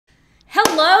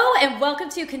Hello and welcome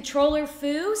to Controller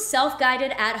Foo,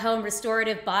 self-guided at-home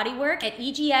restorative bodywork at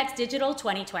EGX Digital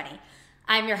 2020.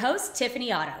 I'm your host, Tiffany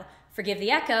Otto. Forgive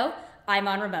the echo, I'm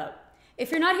on remote.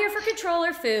 If you're not here for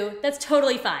Controller Foo, that's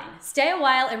totally fine. Stay a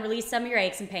while and release some of your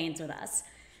aches and pains with us.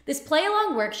 This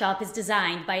play-along workshop is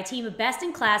designed by a team of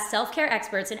best-in-class self-care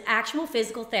experts and actual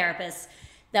physical therapists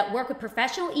that work with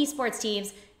professional esports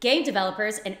teams, game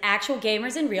developers, and actual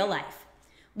gamers in real life.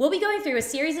 We'll be going through a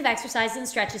series of exercises and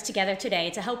stretches together today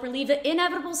to help relieve the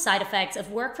inevitable side effects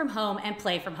of work from home and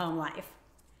play from home life.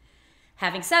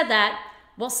 Having said that,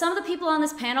 while some of the people on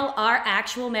this panel are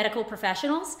actual medical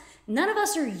professionals, none of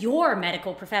us are your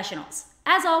medical professionals.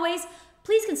 As always,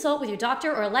 please consult with your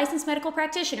doctor or a licensed medical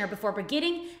practitioner before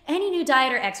beginning any new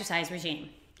diet or exercise regime.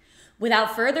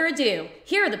 Without further ado,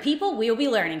 here are the people we'll be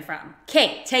learning from.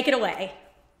 Kate, take it away.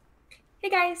 Hey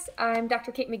guys, I'm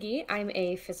Dr. Kate McGee. I'm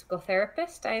a physical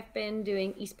therapist. I've been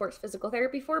doing esports physical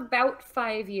therapy for about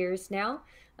 5 years now,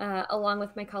 along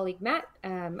with my colleague Matt.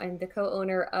 I'm the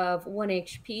co-owner of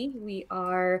 1HP. We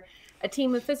are a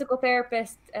team of physical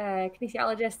therapists,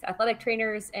 kinesiologists, athletic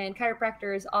trainers, and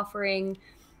chiropractors offering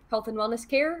health and wellness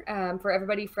care for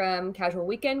everybody from casual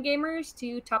weekend gamers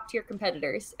to top-tier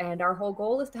competitors. And our whole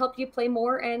goal is to help you play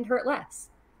more and hurt less.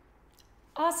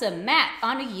 Awesome. Matt,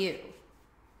 on to you.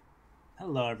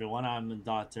 Hello, everyone. I'm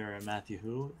Dr. Matthew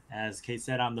Hu. As Kate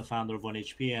said, I'm the founder of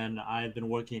 1HP, and I've been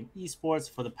working in esports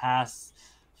for the past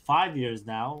 5 years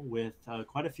now with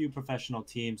quite a few professional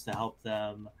teams to help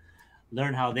them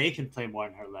learn how they can play more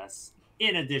and hurt less,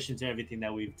 in addition to everything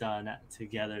that we've done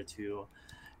together to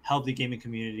help the gaming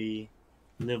community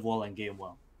live well and game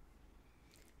well.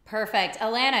 Perfect.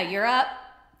 Alana, you're up.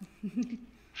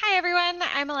 Hi everyone,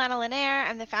 I'm Alana Linaire.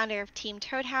 I'm the founder of Team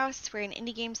Toad House. We're an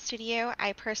indie game studio.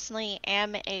 I personally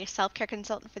am a self-care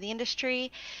consultant for the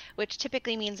industry, which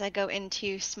typically means I go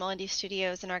into small indie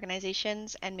studios and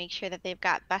organizations and make sure that they've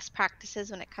got best practices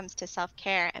when it comes to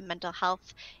self-care and mental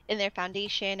health in their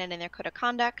foundation and in their code of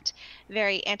conduct,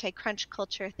 very anti-crunch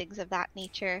culture, things of that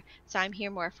nature. So I'm here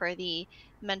more for the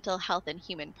mental health and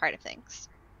human part of things.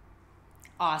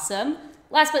 Awesome.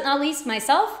 Last but not least,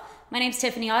 myself. My name's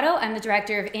Tiffany Otto. I'm the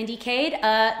director of IndieCade.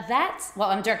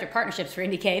 I'm director of partnerships for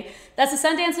IndieCade. That's the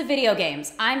Sundance of video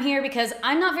games. I'm here because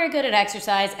I'm not very good at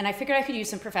exercise and I figured I could use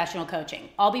some professional coaching.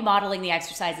 I'll be modeling the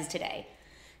exercises today.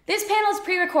 This panel is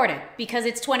pre-recorded because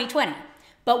it's 2020,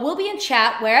 but we'll be in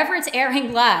chat wherever it's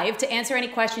airing live to answer any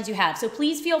questions you have. So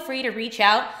please feel free to reach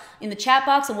out in the chat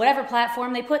box on whatever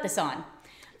platform they put this on.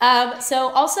 So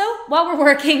also, while we're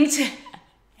working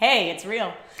hey, it's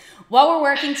real. While we're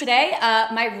working today,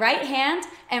 my right hand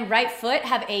and right foot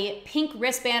have a pink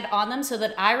wristband on them so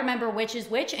that I remember which is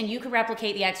which and you can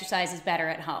replicate the exercises better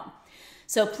at home.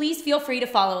 So please feel free to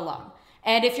follow along.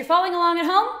 And if you're following along at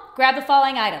home, grab the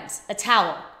following items. A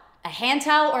towel. A hand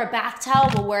towel or a bath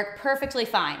towel will work perfectly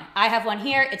fine. I have one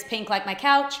here. It's pink like my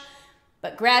couch,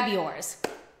 but grab yours.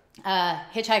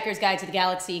 Hitchhiker's Guide to the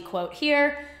Galaxy quote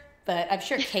here, but I'm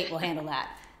sure Kate will handle that.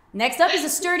 Next up is a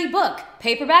sturdy book.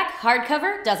 Paperback,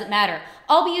 hardcover, doesn't matter.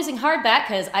 I'll be using hardback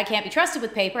because I can't be trusted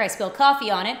with paper. I spill coffee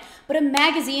on it. But a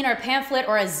magazine or a pamphlet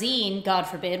or a zine, God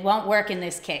forbid, won't work in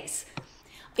this case.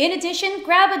 In addition,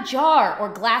 grab a jar or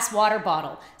glass water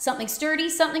bottle. Something sturdy,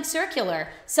 something circular.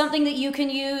 Something that you can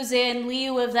use in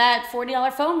lieu of that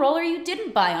 $40 foam roller you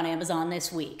didn't buy on Amazon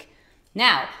this week.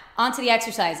 Now, on to the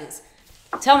exercises.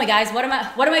 Tell me, guys, what am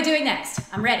I doing next?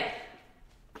 I'm ready.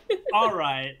 All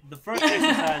right, the first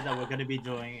exercise that we're going to be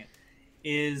doing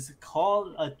is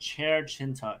called a chair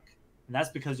chin tuck. And that's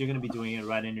because you're going to be doing it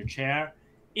right in your chair.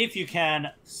 If you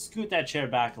can, scoot that chair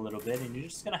back a little bit and you're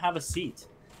just going to have a seat.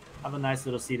 Have a nice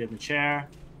little seat in the chair.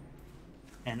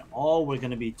 And all we're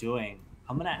going to be doing,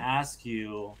 I'm going to ask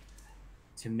you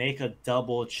to make a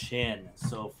double chin.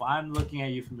 So if I'm looking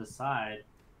at you from the side,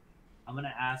 I'm going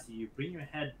to ask you bring your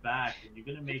head back and you're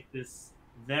going to make this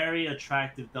very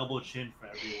attractive double chin for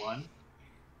everyone.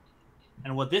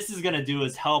 And what this is going to do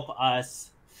is help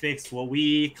us fix what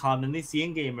we commonly see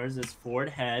in gamers as forward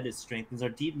head. It strengthens our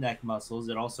deep neck muscles.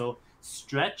 It also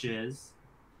stretches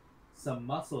some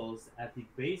muscles at the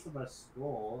base of our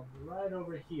skull right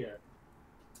over here.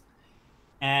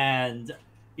 And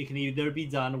it can either be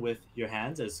done with your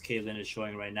hands, as Caitlin is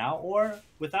showing right now, or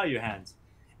without your hands.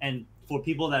 And for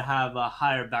people that have a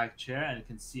higher back chair and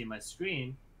can see my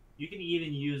screen, you can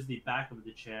even use the back of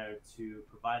the chair to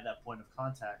provide that point of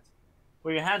contact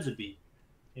where your hands would be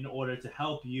in order to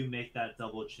help you make that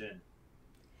double chin.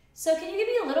 So can you give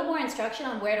me a little more instruction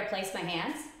on where to place my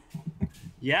hands?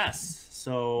 Yes.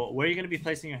 So where you're going to be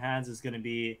placing your hands is going to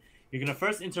be, you're going to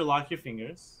first interlock your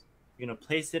fingers. You're going to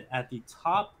place it at the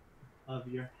top of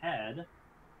your head,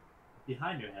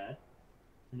 behind your head.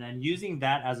 and then using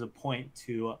that as a point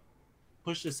to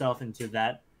push yourself into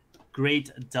that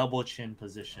great double chin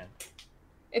position.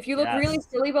 If you look really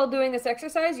silly while doing this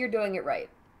exercise, you're doing it right.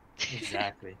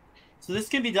 Exactly. So this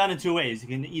can be done in two ways. It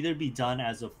can either be done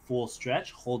as a full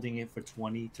stretch, holding it for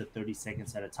 20 to 30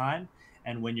 seconds at a time.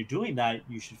 And when you're doing that,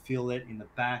 you should feel it in the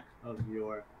back of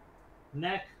your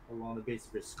neck, along the base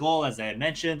of your skull, as I had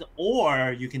mentioned.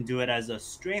 Or you can do it as a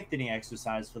strengthening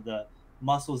exercise for the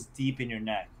muscles deep in your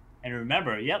neck. And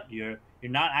remember, you're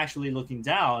not actually looking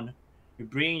down. You're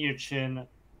bringing your chin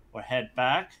or head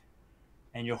back,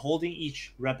 and you're holding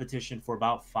each repetition for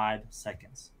about 5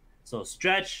 seconds. So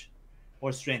stretch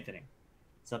or strengthening.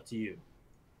 It's up to you.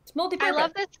 It's multi-purpose. I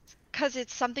love this because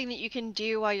it's something that you can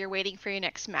do while you're waiting for your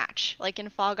next match. Like in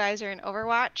Fall Guys or in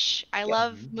Overwatch. I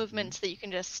love movements that you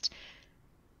can just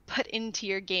put into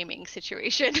your gaming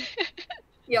situation.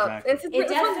 Yeah, Exactly.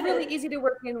 it's really easy to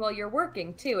work in while you're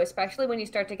working too, especially when you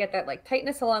start to get that like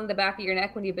tightness along the back of your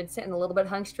neck when you've been sitting a little bit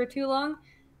hunched for too long.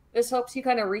 This helps you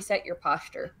kind of reset your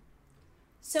posture.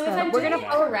 So if I'm doing it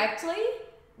correctly,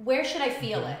 where should I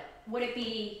feel it? Would it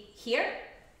be here?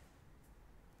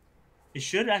 It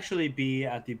should actually be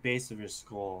at the base of your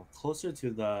skull, closer to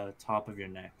the top of your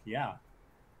neck. Yeah.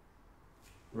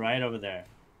 Right over there.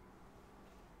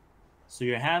 So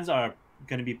your hands are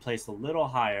going to be placed a little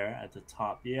higher at the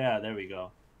top. Yeah, there we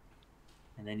go.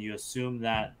 And then you assume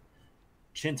that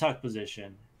chin tuck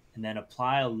position and then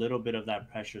apply a little bit of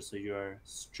that pressure so you're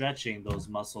stretching those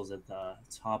muscles at the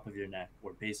top of your neck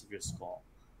or base of your skull.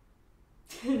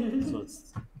 So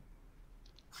it's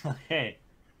okay.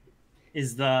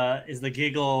 Is the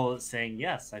giggle saying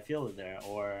yes, I feel it there,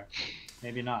 or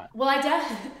maybe not? Well, I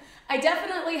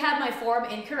definitely had my form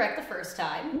incorrect the first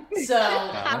time, so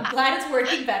I'm glad it's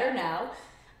working better now.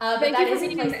 Thank you for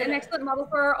being an excellent model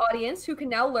for our audience who can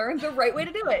now learn the right way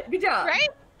to do it. Good job. Right?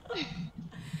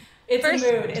 It's a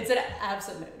mood. It's an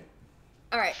absolute mood.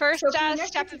 All right. First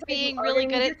step of being really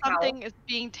good at something is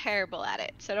being terrible at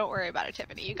it. So don't worry about it,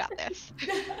 Tiffany. You got this.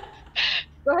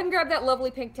 Go ahead and grab that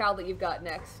lovely pink towel that you've got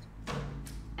next.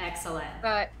 Excellent.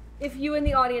 If you in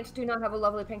the audience do not have a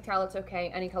lovely pink towel, it's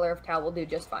okay. Any color of towel will do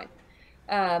just fine.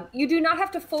 You do not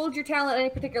have to fold your towel in any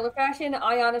particular fashion.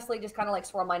 I honestly just kind of like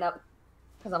swirl mine up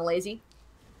because I'm lazy.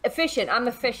 Efficient. I'm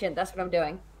efficient. That's what I'm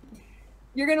doing.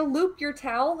 You're going to loop your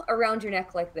towel around your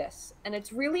neck like this. And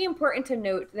it's really important to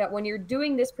note that when you're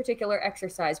doing this particular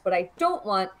exercise, what I don't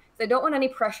want is I don't want any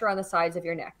pressure on the sides of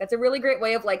your neck. That's a really great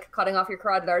way of like cutting off your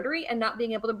carotid artery and not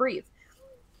being able to breathe.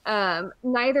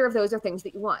 Neither of those are things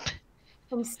that you want.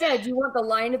 Instead, you want the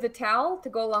line of the towel to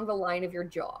go along the line of your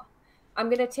jaw. I'm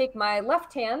going to take my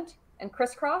left hand and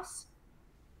crisscross.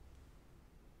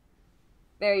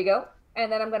 There you go.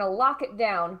 And then I'm going to lock it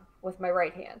down with my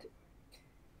right hand.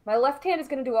 My left hand is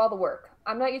going to do all the work.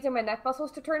 I'm not using my neck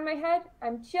muscles to turn my head.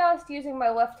 I'm just using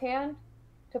my left hand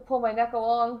to pull my neck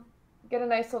along, get a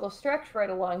nice little stretch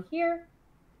right along here,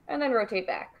 and then rotate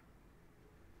back.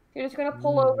 You're just going to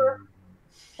pull over,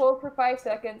 hold for 5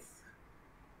 seconds,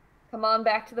 come on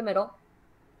back to the middle.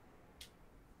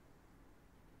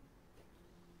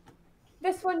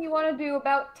 This one you want to do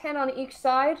about 10 on each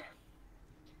side.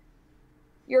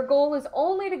 Your goal is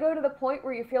only to go to the point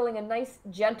where you're feeling a nice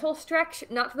gentle stretch,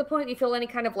 not to the point that you feel any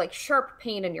kind of like sharp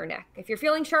pain in your neck. If you're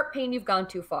feeling sharp pain, you've gone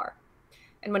too far.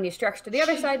 And when you stretch to the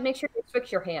other side, make sure you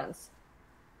switch your hands.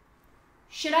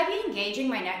 Should I be engaging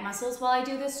my neck muscles while I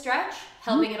do this stretch?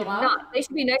 Helping it along? Not. They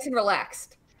should be nice and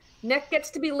relaxed. Neck gets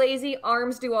to be lazy,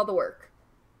 arms do all the work.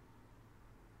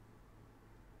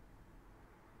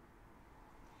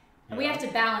 And we have to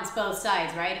balance both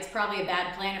sides, right? It's probably a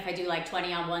bad plan if I do like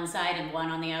 20 on one side and 1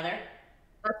 on the other.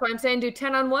 That's why I'm saying do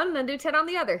 10 on one, then do 10 on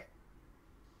the other.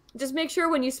 Just make sure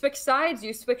when you switch sides,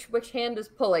 you switch which hand is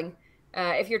pulling.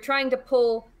 If you're trying to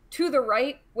pull to the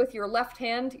right with your left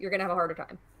hand, you're going to have a harder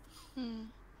time.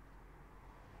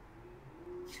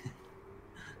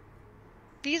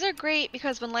 These are great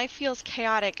because when life feels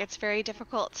chaotic, it's very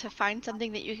difficult to find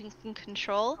something that you can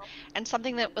control and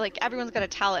something that like everyone's got a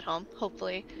towel at home,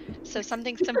 hopefully. So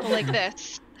something simple like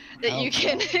this that you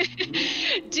can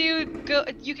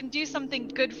you can do something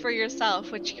good for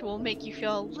yourself, which will make you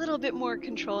feel a little bit more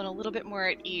control and a little bit more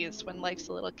at ease when life's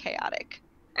a little chaotic.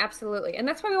 Absolutely. And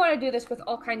that's why we want to do this with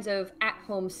all kinds of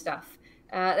at-home stuff.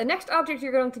 The next object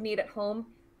you're going to need at home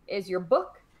is your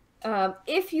book.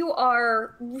 If you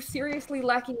are seriously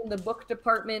lacking in the book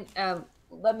department,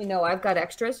 let me know. I've got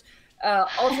extras.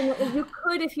 Ultimately, you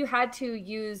could, if you had to,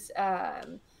 use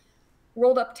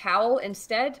rolled up towel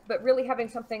instead, but really having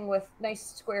something with nice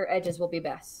square edges will be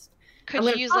best. Could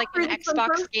you use like an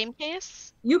Xbox game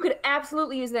case? You could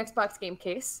absolutely use an Xbox game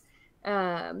case.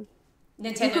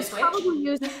 You Nintendo could Switch. probably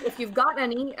use, if you've got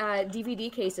any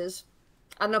DVD cases.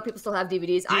 I don't know if people still have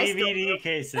DVDs. DVD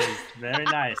cases, very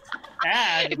nice.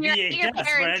 And If you're at your VHS for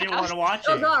parents' anyone house. watching.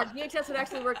 Oh god, VHS would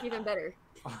actually work even better.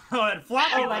 Oh, and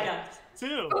floppy Oh my disks, god.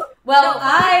 too. Well, No.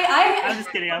 I'm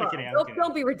just kidding. I'm kidding.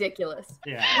 Don't be ridiculous.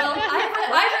 Yeah. Well,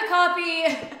 I have a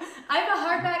copy. I have a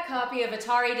hardback copy of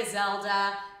Atari to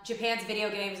Zelda: Japan's Video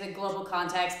Games in Global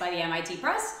Context by the MIT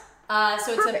Press.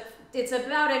 So it's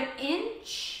about an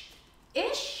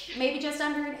inch-ish, maybe just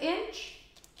under an inch.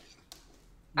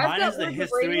 Mine is the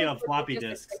history of floppy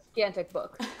disks. A gigantic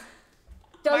book.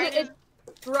 Mine is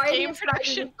variety Game of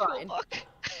production sizes is fine. toolbook.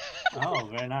 Oh,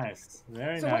 very nice.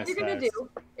 Very So nice. what you're going guys. to do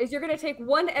is you're going to take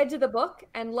one edge of the book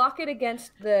and lock it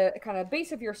against the kind of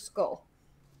base of your skull.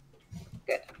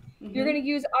 Good. Mm-hmm. You're going to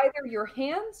use either your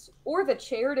hands or the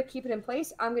chair to keep it in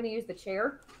place. I'm going to use the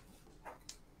chair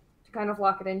to kind of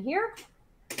lock it in here.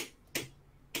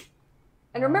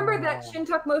 And remember that shin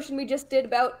tuck motion we just did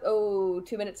about 2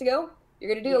 minutes ago?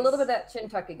 You're going to do a little bit of that chin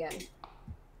tuck again.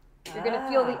 You're going to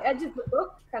feel the edge of the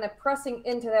book kind of pressing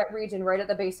into that region right at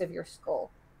the base of your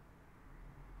skull.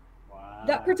 Wow.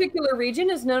 That particular region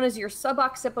is known as your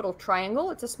suboccipital triangle.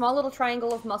 It's a small little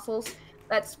triangle of muscles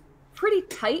that's pretty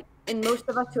tight in most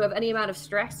of us who have any amount of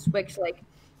stress, which, like,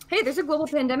 hey, there's a global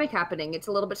pandemic happening. It's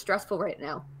a little bit stressful right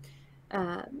now.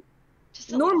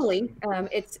 Normally,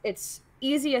 it's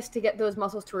easiest to get those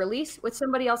muscles to release with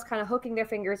somebody else kind of hooking their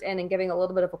fingers in and giving a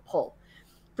little bit of a pull.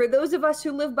 For those of us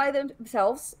who live by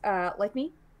themselves, like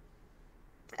me,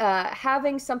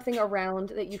 having something around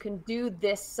that you can do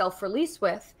this self-release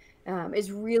with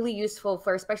is really useful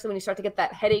for, especially when you start to get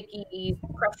that headachy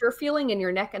pressure feeling in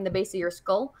your neck and the base of your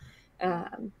skull.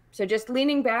 So just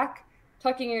leaning back,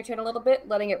 tucking your chin a little bit,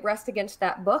 letting it rest against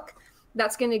that book,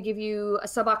 that's going to give you a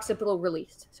suboccipital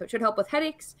release. So it should help with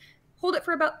headaches. Hold it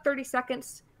for about 30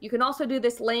 seconds. You can also do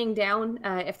this laying down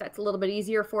if that's a little bit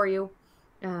easier for you.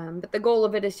 But the goal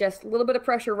of it is just a little bit of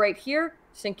pressure right here,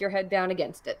 sink your head down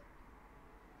against it.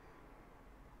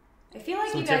 I feel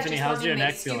like So, you guys Tiffany, just how's want me your to make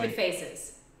neck stupid feeling?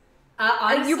 faces. You're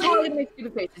probably Honestly, going to make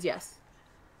stupid faces, yes.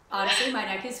 honestly, my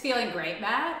neck is feeling great,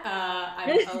 Matt.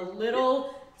 I'm a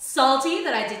little salty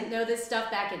that I didn't know this stuff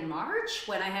back in March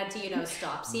when I had to,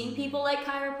 stop seeing people like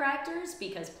chiropractors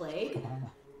because plague.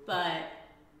 But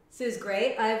this is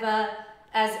great. I've,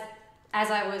 as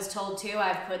I was told to,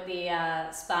 I've put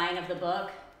the spine of the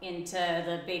book into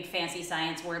the big fancy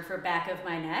science word for back of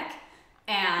my neck,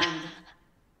 and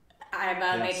I'm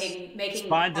Yes. making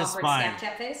Spine to awkward spine.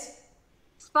 Snapchat face.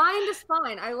 Spine to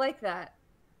spine. I like that.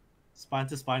 Spine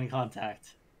to spine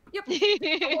contact. Yep.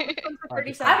 I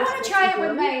want to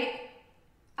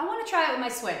try it with my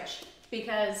Switch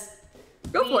because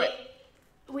Go for it.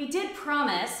 we did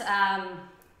promise.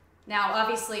 Now,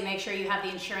 obviously, make sure you have the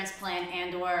insurance plan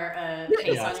and/or a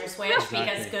case Yeah, on your Switch exactly.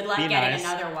 because good luck Be getting nice.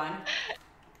 another one.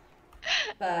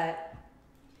 But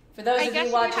for those I of guess you if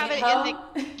you watching have at it home,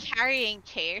 in the carrying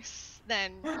case,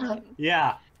 then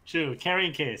Yeah, true.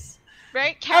 Carrying case.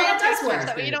 right? that Carrying does case work. so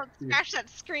that you don't scratch that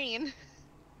screen.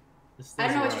 This I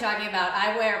don't know what does you're work. talking about.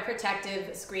 I wear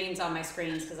protective screens on my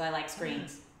screens because I like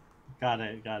screens. Got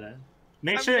it.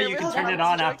 Make I'm sure really you can glad turn I it was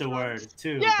on joking. afterward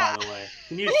too. Yeah. By the way,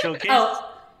 can you showcase? Oh,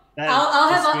 that I'll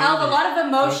the have screen a that- lot of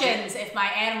emotions if my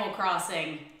Animal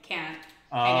Crossing can't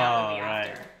hang out with me right.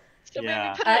 after. So Yeah.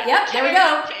 maybe put it in Yep, the there we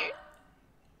carrying go. case.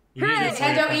 You need this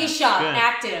Nintendo for your eShop Good.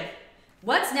 active.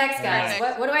 What's next, guys?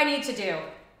 Perfect. What do I need to do?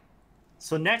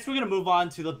 So next we're gonna move on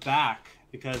to the back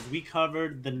because we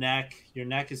covered the neck. Your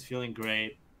neck is feeling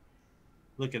great.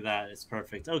 Look at that, it's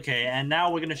perfect. Okay, and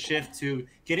now we're gonna shift to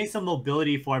getting some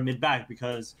mobility for our mid back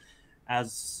because,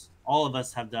 as all of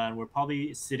us have done, we're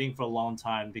probably sitting for a long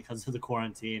time because of the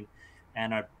quarantine,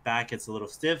 and our back gets a little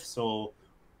stiff. So,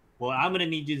 what I'm gonna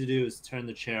need you to do is turn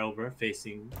the chair over,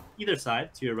 facing either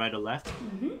side, to your right or left,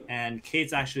 and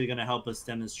Kate's actually gonna help us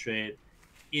demonstrate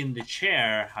in the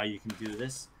chair how you can do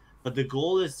this. But the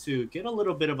goal is to get a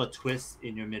little bit of a twist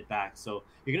in your mid back. So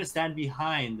you're gonna stand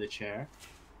behind the chair,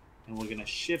 and we're gonna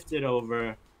shift it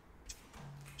over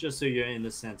just so you're in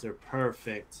the center.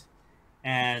 Perfect.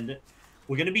 And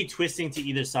we're gonna be twisting to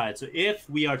either side. So if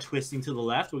we are twisting to the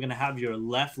left, we're gonna have your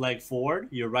left leg forward,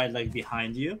 your right leg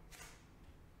behind you.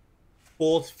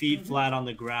 Both feet flat on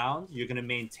the ground. You're gonna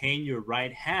maintain your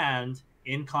right hand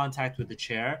in contact with the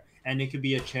chair, and it could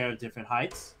be a chair of different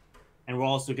heights. And we're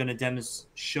also going to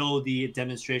show the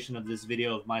demonstration of this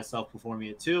video of myself performing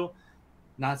it too.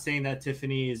 Not saying that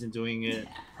Tiffany isn't doing it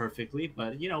perfectly,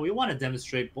 but we want to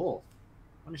demonstrate both.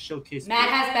 I want to showcase Matt both.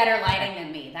 has better lighting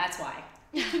than me. That's why.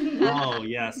 Oh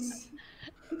yes,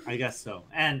 I guess so.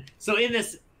 And so in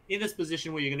this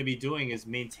position, what you're going to be doing is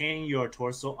maintaining your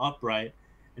torso upright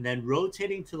and then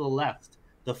rotating to the left.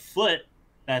 The foot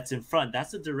that's in front, that's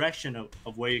the direction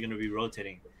of where you're going to be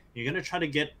rotating. You're going to try to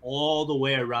get all the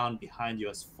way around behind you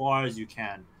as far as you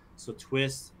can. So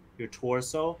twist your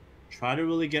torso. Try to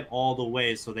really get all the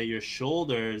way so that your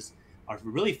shoulders are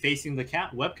really facing the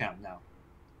webcam now,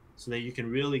 so that you can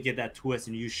really get that twist.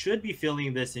 And you should be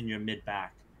feeling this in your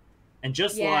mid-back. And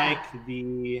just like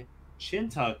the chin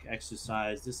tuck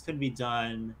exercise, this could be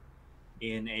done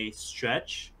in a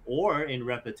stretch or in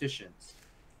repetitions.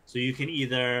 So you can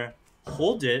either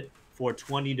hold it for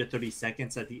 20 to 30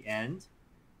 seconds at the end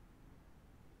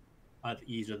of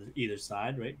either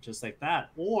side, right? Just like that.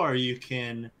 Or you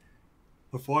can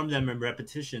perform them in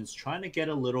repetitions, trying to get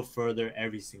a little further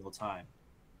every single time.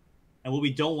 And what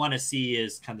we don't want to see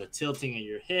is kind of tilting at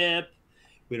your hip.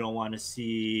 We don't want to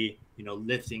see,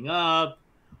 lifting up.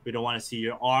 We don't want to see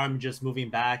your arm just moving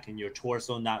back and your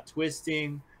torso not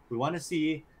twisting. We want to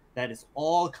see that it's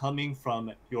all coming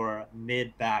from your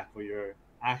mid-back or your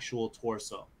actual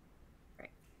torso. Right.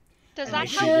 Does that make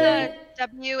sure help the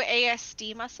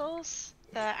WASD muscles?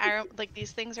 Like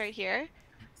these things right here?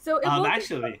 So it won't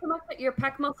actually so much at your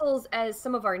pec muscles as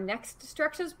some of our next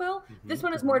stretches will. This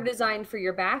one is more designed for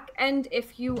your back. And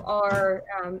if you are,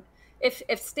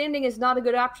 if standing is not a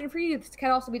good option for you, this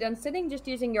can also be done sitting, just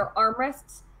using your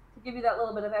armrests to give you that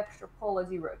little bit of extra pull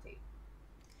as you rotate.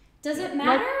 Does it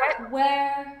matter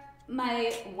where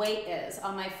my weight is,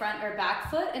 on my front or back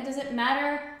foot? And does it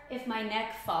matter if my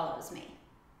neck follows me?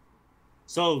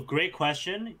 So great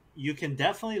question. You can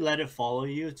definitely let it follow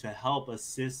you to help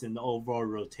assist in the overall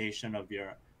rotation of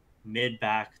your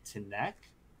mid-back to neck.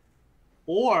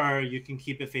 Or you can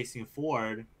keep it facing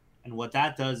forward. And what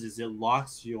that does is it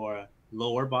locks your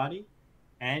lower body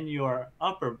and your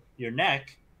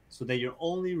neck so that you're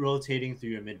only rotating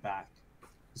through your mid-back.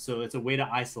 So it's a way to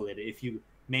isolate it. If you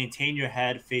maintain your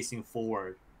head facing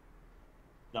forward,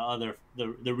 the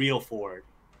real forward.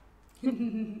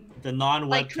 The non-webcam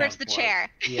like towards the chair.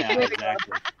 Yeah,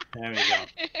 exactly. There we go.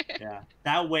 Yeah,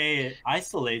 that way it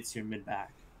isolates your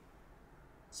mid-back.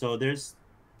 So there's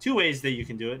two ways that you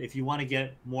can do it. If you want to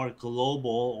get more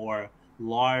global or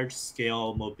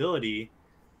large-scale mobility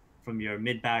from your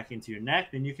mid-back into your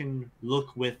neck, then you can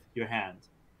look with your hand.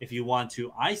 If you want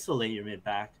to isolate your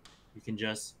mid-back, you can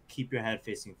just keep your head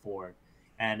facing forward.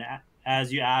 And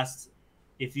as you asked,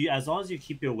 as long as you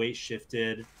keep your weight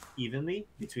shifted evenly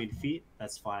between feet,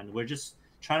 that's fine. We're just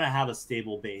trying to have a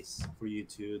stable base for you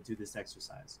to do this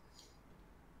exercise.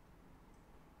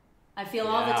 I feel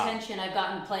all the tension I've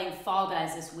gotten playing Fall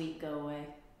Guys this week go away.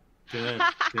 Good.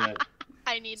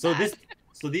 I need that.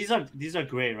 So these are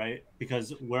great, right?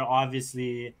 Because we're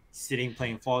obviously sitting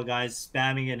playing Fall Guys,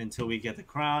 spamming it until we get the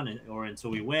crown or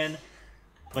until we win.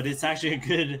 But it's actually a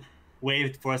good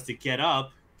way for us to get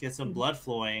up, get some blood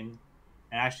flowing,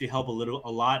 and actually help a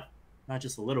lot, not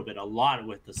just a little bit, a lot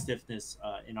with the stiffness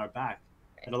in our back.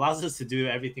 It allows us to do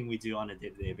everything we do on a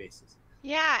day-to-day basis.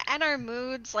 Yeah, and our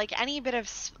moods, like any bit of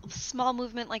small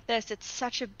movement like this, it's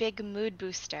such a big mood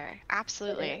booster.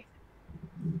 Absolutely.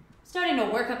 Starting to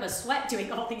work up a sweat doing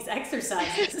all these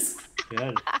exercises.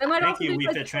 Good. Thank you,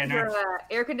 WeFit trainer. Your,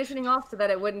 air conditioning off so that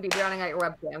it wouldn't be drowning out your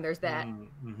webcam. There's that.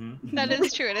 That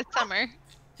is true. It's summer.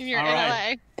 If you're in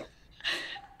LA.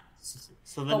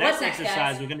 So the next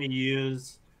exercise, we're going to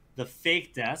use the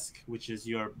fake desk, which is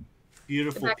your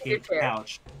beautiful pink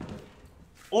couch.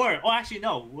 Actually,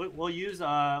 no. We'll use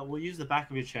the back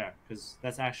of your chair because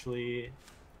that's actually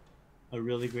a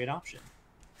really great option.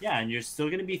 Yeah, and you're still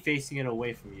going to be facing it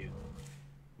away from you,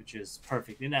 which is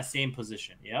perfect in that same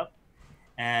position. Yep.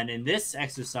 And in this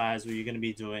exercise, what you're going to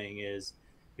be doing is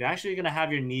you're actually going to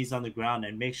have your knees on the ground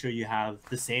and make sure you have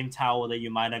the same towel that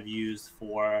you might have used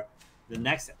for the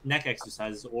neck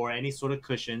exercises or any sort of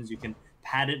cushions. You can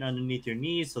pat it underneath your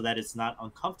knees so that it's not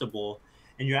uncomfortable.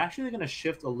 And you're actually going to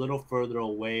shift a little further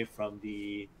away from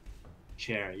the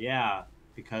chair. Yeah,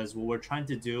 because what we're trying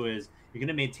to do is you're going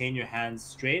to maintain your hands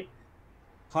straight,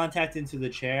 contact into the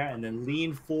chair, and then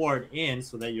lean forward in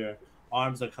so that your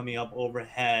arms are coming up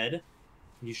overhead.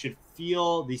 You should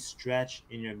feel the stretch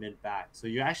in your mid-back. So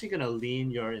you're actually going to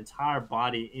lean your entire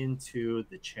body into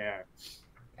the chair.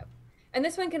 Yep. And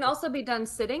this one can also be done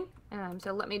sitting.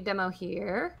 So let me demo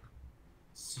here.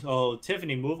 So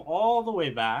Tiffany, move all the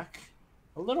way back,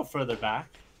 a little further back.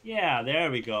 Yeah, there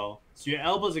we go. So your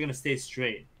elbows are going to stay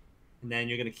straight. And then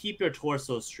you're going to keep your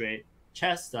torso straight,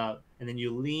 chest up, and then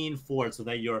you lean forward so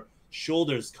that your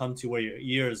shoulders come to where your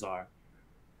ears are.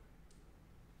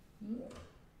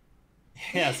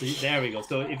 Yeah, so there we go.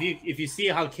 So if you see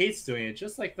how Kate's doing it,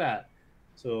 just like that.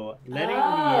 So letting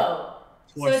the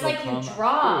torso so it's like you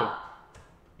drop.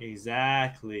 Through.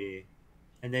 Exactly.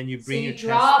 And then you bring your chest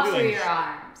drop through your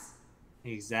arms.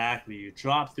 Exactly. You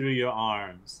drop through your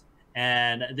arms.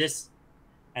 And this,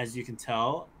 as you can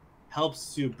tell,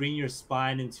 helps to bring your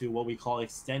spine into what we call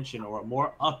extension, or a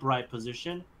more upright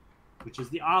position, which is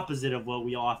the opposite of what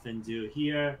we often do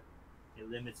here. It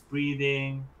limits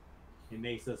breathing. It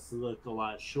makes us look a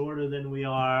lot shorter than we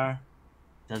are.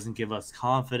 Doesn't give us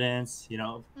confidence,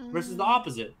 versus the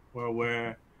opposite, where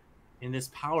we're in this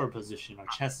power position. Our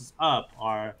chest is up,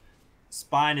 our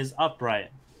spine is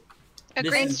upright. A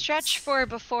great stretch for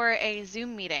before a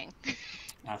Zoom meeting.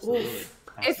 Absolutely.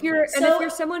 If you're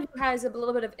someone who has a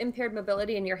little bit of impaired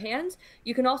mobility in your hands,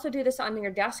 you can also do this on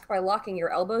your desk by locking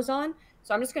your elbows on.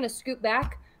 So I'm just going to scoot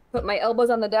back, put my elbows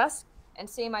on the desk, and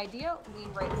same idea,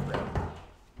 lean right through.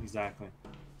 Exactly.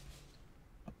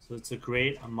 So it's a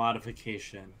great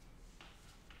modification.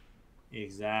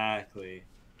 Exactly.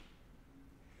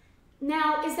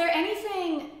 Now, is there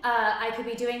anything I could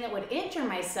be doing that would injure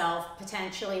myself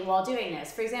potentially while doing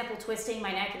this? For example, twisting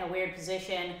my neck in a weird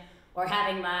position, or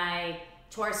having my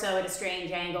torso at a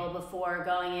strange angle before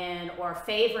going in, or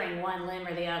favoring one limb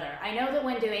or the other. I know that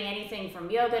when doing anything from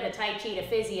yoga to Tai Chi to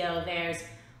physio, there's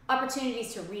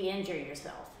opportunities to re-injure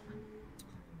yourself.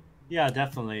 Yeah,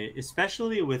 definitely.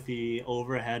 Especially with the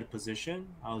overhead position,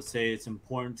 I would say it's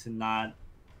important to not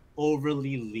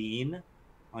overly lean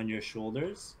on your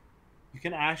shoulders. You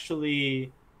can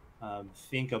actually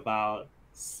think about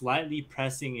slightly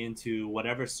pressing into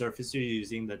whatever surface you're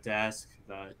using, the desk,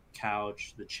 the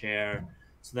couch, the chair,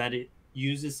 so that it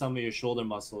uses some of your shoulder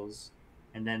muscles,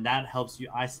 and then that helps you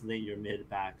isolate your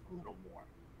mid-back a little more.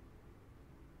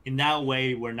 In that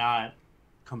way, we're not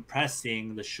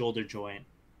compressing the shoulder joint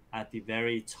at the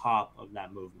very top of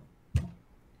that movement.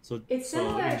 So it's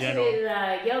similar to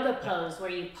the yoga pose where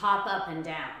you pop up and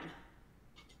down.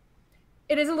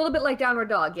 It is a little bit like downward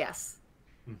dog, yes.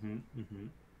 Mm-hmm, mm-hmm.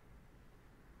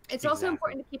 It's also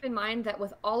important to keep in mind that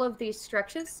with all of these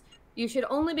stretches, you should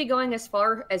only be going as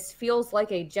far as feels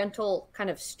like a gentle kind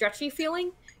of stretchy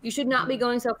feeling. You should not be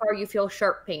going so far you feel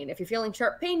sharp pain. If you're feeling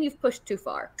sharp pain, you've pushed too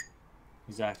far.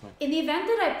 Exactly. In the event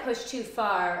that I push too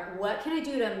far, what can I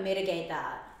do to mitigate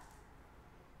that?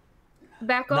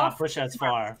 Back off. Not push as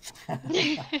far.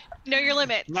 Know your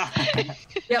limits.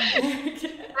 Yep.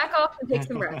 Back off and take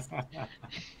some rest.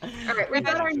 All right, we've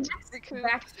got our next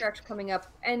back stretch coming up,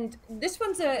 and this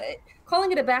one's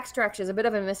calling it a back stretch is a bit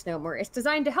of a misnomer. It's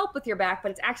designed to help with your back,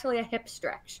 but it's actually a hip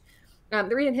stretch.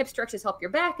 The reason hip stretches help your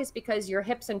back is because your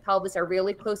hips and pelvis are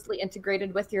really closely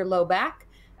integrated with your low back.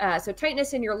 So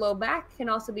tightness in your low back can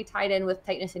also be tied in with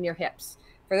tightness in your hips.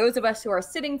 For those of us who are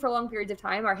sitting for long periods of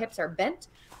time, our hips are bent.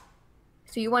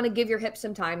 So you want to give your hips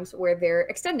some times where they're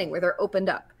extending, where they're opened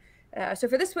up. So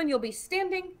for this one, you'll be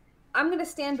standing. I'm going to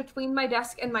stand between my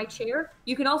desk and my chair.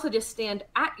 You can also just stand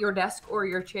at your desk or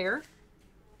your chair.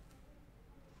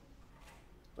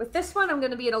 With this one, I'm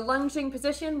going to be in a lunging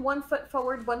position, 1 foot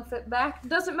forward, 1 foot back.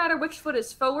 Doesn't matter which foot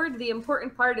is forward. The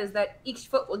important part is that each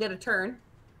foot will get a turn.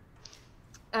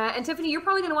 And Tiffany, you're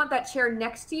probably going to want that chair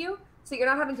next to you, so you're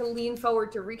not having to lean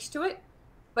forward to reach to it,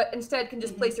 but instead can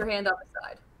just place your hand on the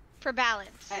side. For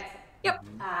balance. Yep.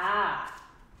 Ah.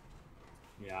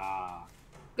 Yeah.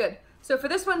 Good. So for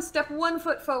this one, step 1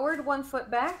 foot forward, 1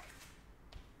 foot back.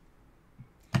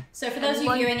 So for those of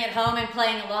you viewing at home and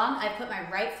playing along, I put my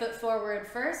right foot forward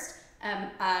first,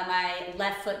 my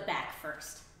left foot back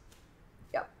first.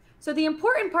 Yep. So the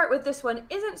important part with this one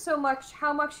isn't so much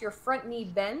how much your front knee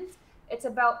bends. It's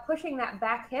about pushing that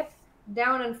back hip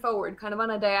down and forward, kind of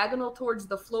on a diagonal towards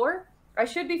the floor. I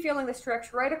should be feeling the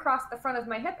stretch right across the front of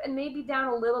my hip and maybe down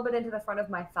a little bit into the front of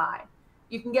my thigh.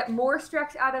 You can get more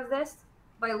stretch out of this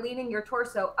by leaning your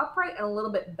torso upright and a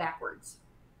little bit backwards.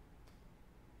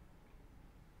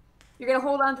 You're going to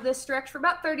hold on to this stretch for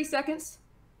about 30 seconds.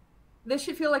 This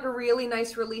should feel like a really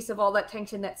nice release of all that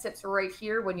tension that sits right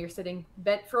here when you're sitting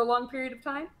bent for a long period of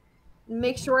time.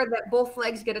 Make sure that both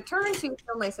legs get a turn so you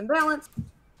feel nice and balanced.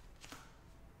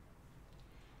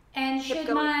 And should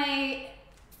my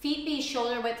feet be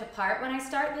shoulder width apart when I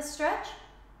start this stretch?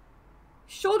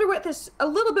 Shoulder width is a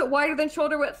little bit wider than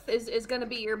shoulder width is going to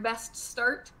be your best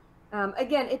start.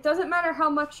 Again, it doesn't matter how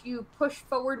much you push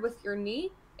forward with your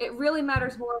knee. It really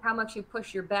matters more how much you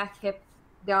push your back hip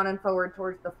down and forward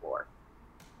towards the floor.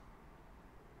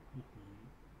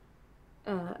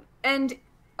 And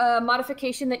a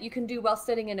modification that you can do while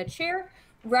sitting in a chair,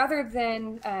 rather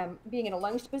than being in a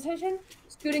lunged position,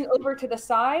 scooting over to the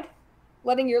side,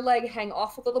 letting your leg hang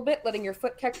off a little bit, letting your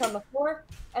foot catch on the floor,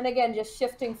 and again, just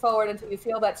shifting forward until you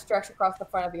feel that stretch across the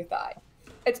front of your thigh.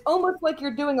 It's almost like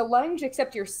you're doing a lunge,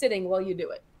 except you're sitting while you do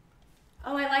it.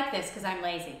 Oh, I like this because I'm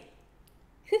lazy.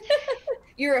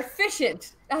 You're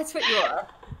efficient. That's what you are.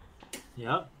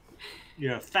 Yep.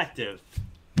 you're effective.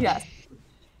 Yes.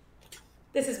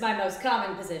 This is my most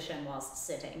common position whilst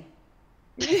sitting.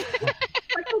 Technically,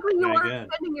 you Very are good.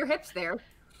 bending your hips there.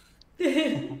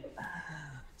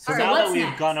 So All now right, that what's we've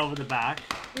next? gone over the back,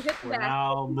 You hit the we're back.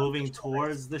 now moving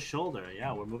towards the shoulder.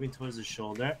 Yeah, we're moving towards the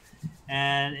shoulder.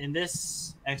 And in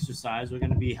this exercise, we're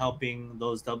going to be helping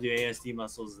those WASD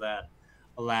muscles that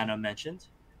Alana mentioned.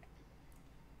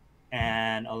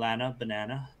 And Alana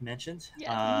Banana mentioned.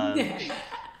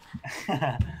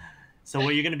 So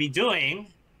what you're going to be doing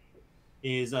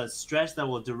is a stretch that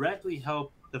will directly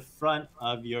help the front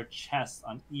of your chest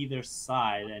on either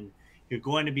side. And you're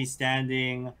going to be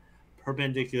standing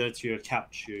perpendicular to your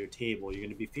couch or your table. You're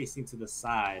going to be facing to the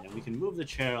side, and we can move the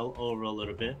chair over a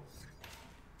little bit.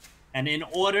 And in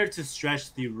order to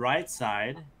stretch the right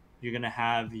side, you're going to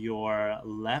have your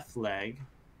left leg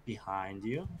behind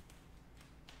you,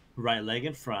 right leg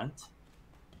in front,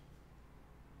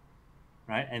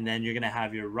 right? And then you're going to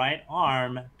have your right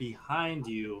arm behind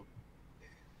you,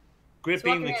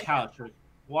 gripping the couch.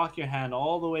 Walk your hand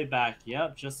all the way back.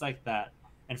 Yep, just like that.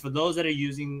 And for those that are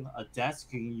using a desk,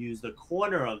 you can use the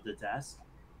corner of the desk,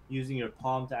 using your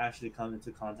palm to actually come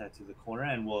into contact with the corner,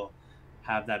 and we'll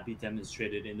have that be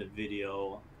demonstrated in the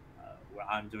video where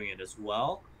I'm doing it as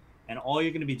well. And all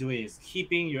you're going to be doing is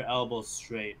keeping your elbows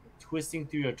straight, twisting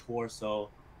through your torso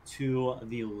to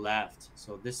the left.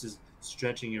 So this is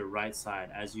stretching your right side.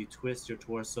 As you twist your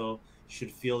torso, you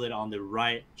should feel it on the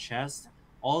right chest,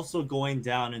 also going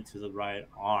down into the right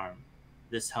arm.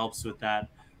 This helps with that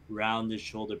rounded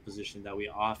shoulder position that we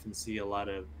often see a lot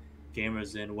of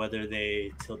gamers in, whether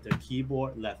they tilt their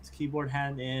left keyboard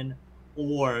hand in,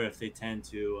 or if they tend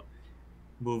to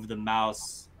move the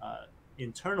mouse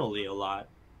internally a lot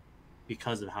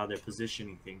because of how they're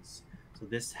positioning things. So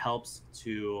this helps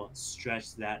to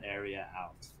stretch that area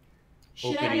out.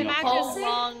 Should I I be imagine pulsing?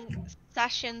 long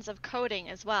sessions of coding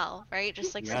as well, right?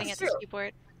 Just like sitting at the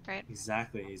keyboard, right?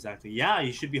 Exactly. Yeah,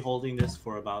 you should be holding this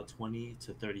for about 20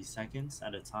 to 30 seconds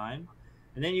at a time.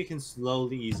 And then you can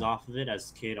slowly ease off of it.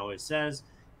 As Kate always says,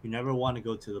 you never want to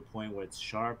go to the point where it's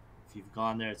sharp. If you've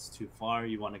gone there, it's too far.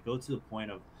 You want to go to the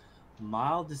point of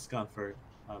mild discomfort,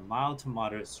 mild to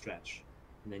moderate stretch,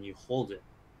 and then you hold it.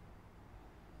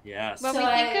 Yes. Well, So we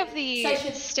think of the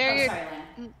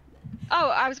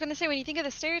I was going to say, when you think of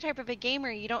the stereotype of a gamer,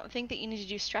 you don't think that you need to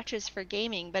do stretches for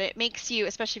gaming, but it makes you,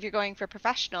 especially if you're going for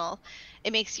professional,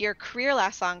 it makes your career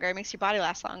last longer, it makes your body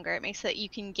last longer, it makes it that you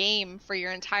can game for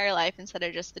your entire life instead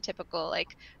of just the typical,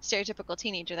 like, stereotypical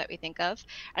teenager that we think of.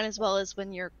 And as well as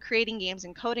when you're creating games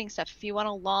and coding stuff, if you want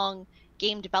a long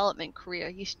game development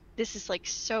career, this is like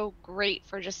so great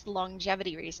for just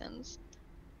longevity reasons.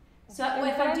 So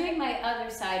if I'm doing my other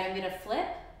side, I'm going to flip,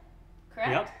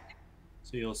 correct? Yep.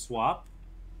 So you'll swap.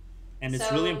 And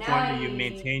it's really important that you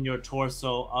maintain your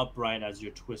torso upright as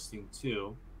you're twisting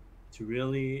too, to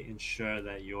really ensure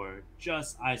that you're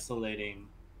just isolating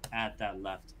at that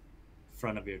left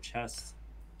front of your chest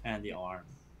and the arm.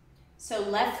 So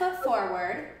left foot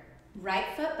forward, right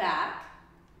foot back.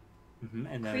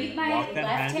 And then creep my walk that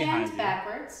left hand you.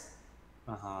 backwards.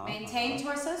 Maintain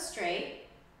torso straight.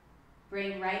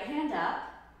 Bring right hand up.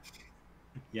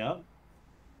 Yep.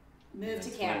 Move to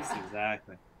camera.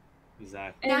 Exactly.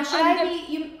 Now should I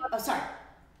be Oh, sorry.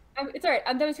 It's all right.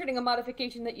 I'm demonstrating a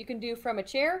modification that you can do from a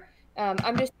chair.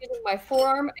 I'm just using my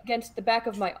forearm against the back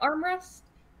of my armrest.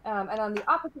 And on the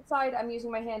opposite side, I'm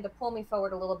using my hand to pull me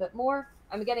forward a little bit more.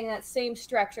 I'm getting that same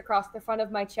stretch across the front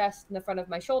of my chest and the front of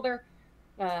my shoulder.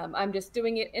 I'm just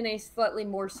doing it in a slightly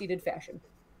more seated fashion.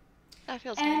 That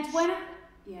feels and nice.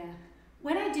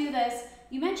 When I do this,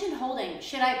 you mentioned holding.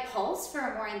 Should I pulse for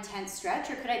a more intense stretch,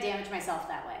 or could I damage myself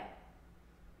that way?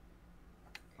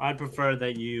 I'd prefer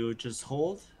that you just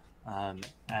hold,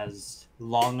 as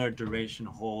longer duration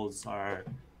holds are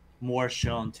more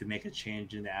shown to make a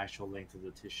change in the actual length of the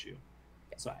tissue.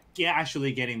 So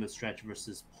actually getting the stretch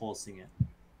versus pulsing it.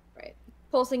 Right.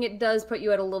 Pulsing it does put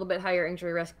you at a little bit higher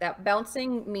injury risk. That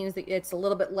bouncing means that it's a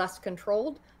little bit less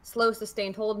controlled. Slow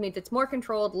sustained hold means it's more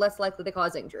controlled, less likely to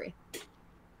cause injury.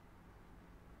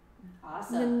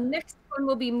 Awesome. The next one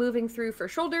we'll be moving through for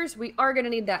shoulders. We are going to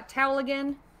need that towel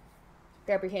again.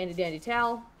 Grab your handy dandy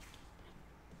towel.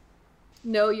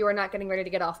 No, you are not getting ready to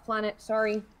get off planet.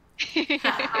 Sorry.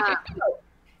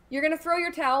 You're going to throw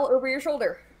your towel over your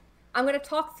shoulder. I'm going to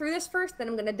talk through this first, then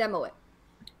I'm going to demo it.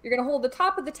 You're going to hold the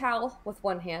top of the towel with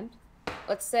one hand.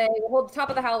 Let's say we'll hold the top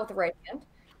of the towel with the right hand.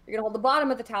 You're going to hold the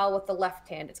bottom of the towel with the left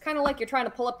hand. It's kind of like you're trying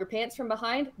to pull up your pants from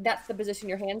behind. That's the position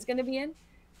your hand's going to be in.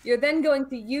 You're then going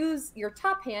to use your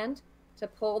top hand to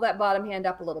pull that bottom hand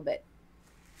up a little bit.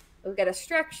 You'll get a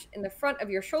stretch in the front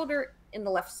of your shoulder in the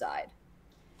left side.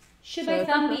 Should my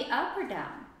thumb be up or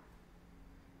down?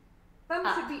 Thumb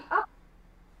should be up.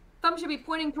 Thumb should be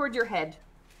pointing towards your head.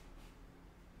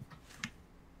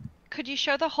 Could you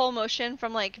show the whole motion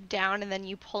from like down and then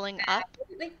you pulling up?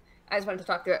 Absolutely. I just wanted to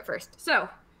talk through it first. So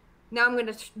now I'm going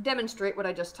to demonstrate what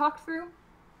I just talked through.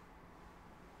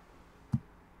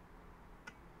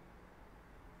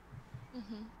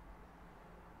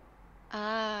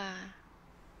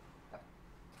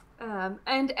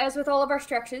 And as with all of our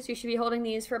stretches, you should be holding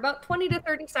these for about 20 to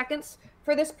 30 seconds.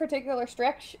 For this particular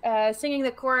stretch, singing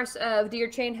the chorus of "Do Your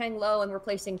Chain Hang Low" and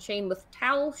replacing chain with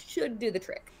towel should do the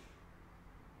trick.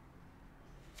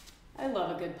 I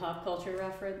love a good pop culture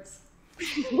reference.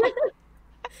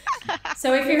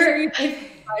 So if you're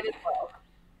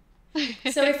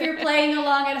so if you're playing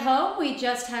along at home, we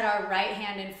just had our right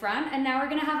hand in front, and now we're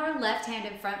gonna have our left hand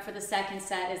in front for the second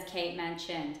set, as Kate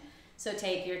mentioned. So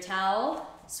take your towel,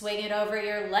 swing it over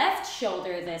your left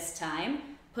shoulder this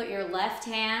time. Put your left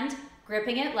hand,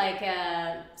 gripping it like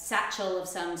a satchel of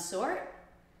some sort.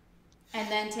 And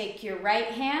then take your right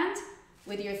hand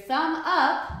with your thumb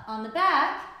up on the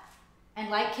back. And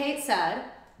like Kate said,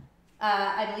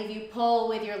 I believe you pull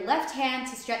with your left hand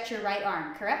to stretch your right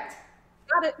arm, correct?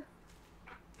 Got it.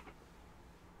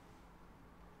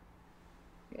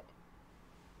 Good.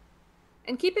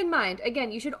 And keep in mind,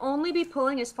 again, you should only be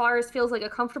pulling as far as feels like a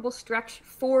comfortable stretch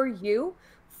for you.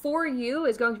 For you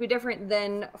is going to be different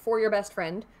than for your best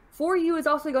friend. For you is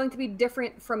also going to be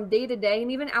different from day to day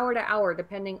and even hour to hour,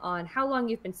 depending on how long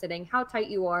you've been sitting, how tight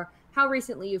you are, how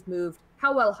recently you've moved,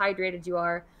 how well hydrated you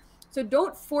are. So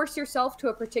don't force yourself to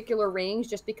a particular range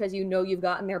just because you know you've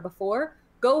gotten there before.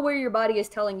 Go where your body is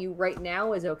telling you right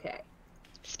now is okay.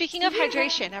 Speaking of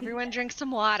hydration, everyone drink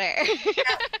some water.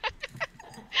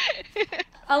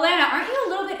 Alana, aren't you a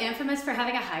little bit infamous for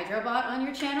having a Hydrobot on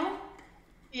your channel?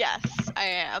 Yes, I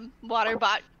am.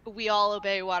 Waterbot, we all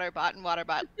obey Waterbot, and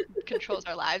Waterbot controls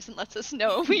our lives and lets us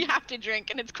know we have to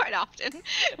drink, and it's quite often.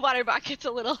 Waterbot gets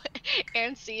a little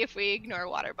antsy if we ignore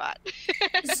Waterbot.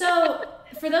 So,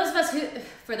 for those of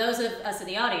us in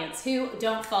the audience who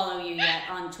don't follow you yet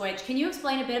on Twitch, can you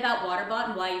explain a bit about Waterbot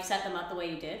and why you've set them up the way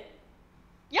you did?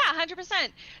 Yeah, 100%.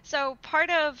 So part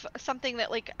of something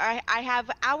that like I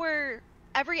have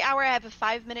every hour I have a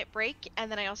 5-minute break,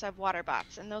 and then I also have water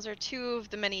bots, and those are two of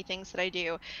the many things that I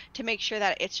do to make sure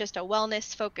that it's just a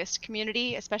wellness focused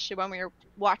community, especially when we're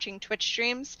watching Twitch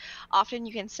streams. Often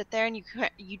you can sit there and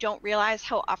you don't realize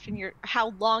how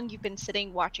long you've been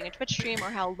sitting watching a Twitch stream or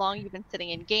how long you've been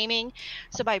sitting in gaming.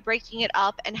 So by breaking it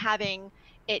up and having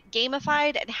it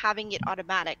gamified and having it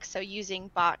automatic, so using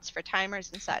bots for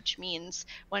timers and such, means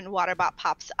when Waterbot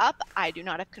pops up, I do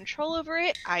not have control over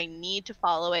it. I need to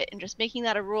follow it, and just making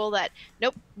that a rule that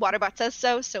nope, Waterbot says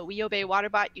so we obey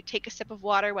Waterbot. You take a sip of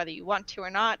water whether you want to or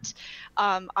not.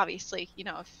 Obviously,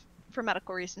 if for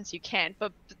medical reasons you can't,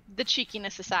 but the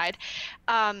cheekiness aside.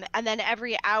 And then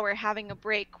every hour having a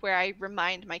break where I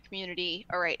remind my community,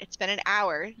 all right, it's been an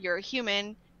hour, you're a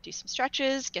human, do some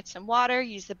stretches, get some water,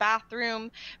 use the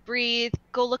bathroom, breathe,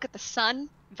 go look at the sun.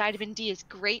 Vitamin D is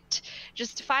great.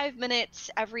 Just 5 minutes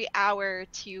every hour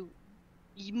to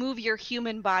move your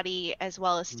human body as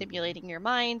well as stimulating your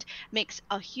mind makes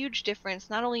a huge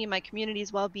difference, not only in my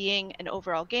community's well-being and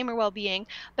overall gamer well-being,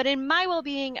 but in my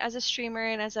well-being as a streamer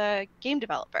and as a game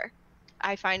developer.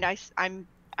 I find I'm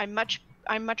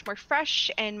much more fresh,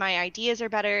 and my ideas are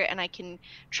better, and I can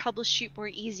troubleshoot more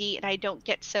easy, and I don't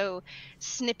get so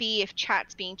snippy if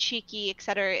chat's being cheeky,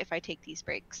 etc. if I take these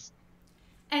breaks.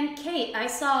 And Kate, I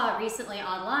saw recently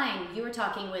online you were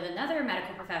talking with another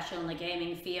medical professional in the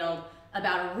gaming field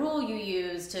about a rule you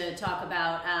use to talk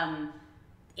about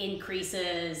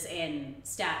increases in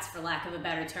stats, for lack of a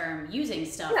better term, using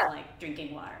stuff like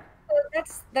drinking water.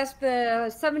 That's the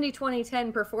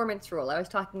 70-20-10 performance rule. I was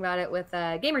talking about it with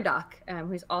GamerDoc,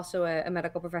 who's also a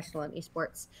medical professional in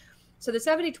esports. So the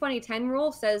 70-20-10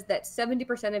 rule says that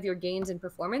 70% of your gains in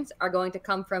performance are going to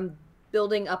come from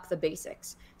building up the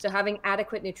basics. So having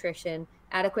adequate nutrition,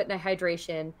 adequate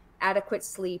hydration, adequate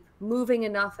sleep, moving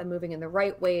enough and moving in the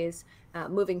right ways,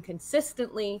 moving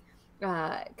consistently,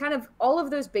 kind of all of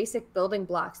those basic building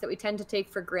blocks that we tend to take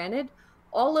for granted.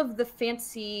 All of the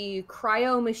fancy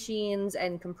cryo machines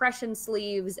and compression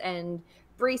sleeves and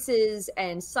braces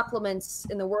and supplements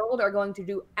in the world are going to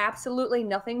do absolutely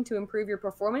nothing to improve your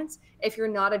performance if you're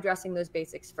not addressing those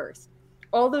basics first.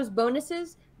 All those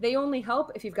bonuses, they only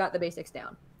help if you've got the basics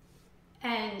down.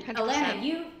 And 100%.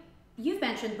 Alana, you've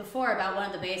mentioned before about one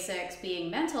of the basics being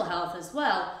mental health as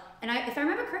well. And if I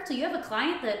remember correctly, you have a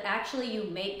client that actually you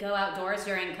make go outdoors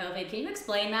during COVID. Can you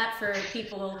explain that for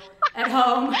people at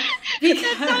home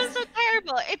That sounds because so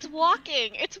terrible. It's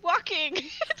walking. It's walking.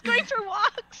 It's going for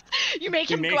walks. You make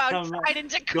You him go make them outside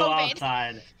into go COVID.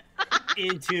 outside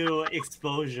into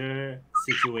exposure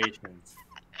situations.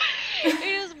 It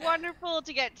is wonderful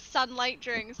to get sunlight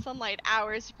during sunlight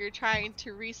hours if you're trying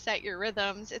to reset your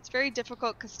rhythms. It's very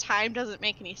difficult because time doesn't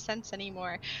make any sense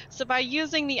anymore. So, by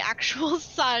using the actual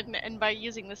sun and by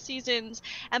using the seasons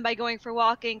and by going for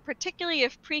walking, particularly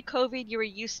if pre COVID you were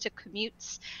used to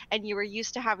commutes and you were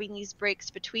used to having these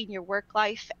breaks between your work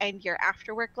life and your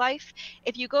after work life,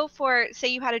 if you go for, say,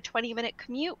 you had a 20-minute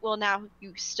commute, well, now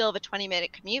you still have a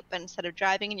 20-minute commute, but instead of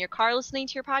driving in your car listening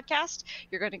to your podcast,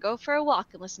 you're going to go for a walk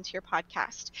and listen to your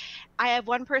podcast. I have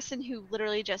one person who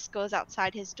literally just goes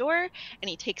outside his door and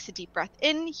he takes a deep breath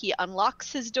in, he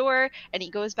unlocks his door and he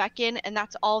goes back in, and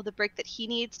that's all the break that he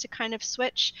needs to kind of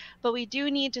switch. But we do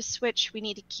need to switch. We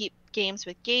need to keep games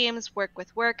with games, work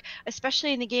with work,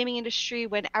 especially in the gaming industry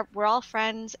when we're all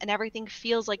friends and everything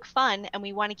feels like fun and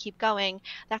we want to keep going.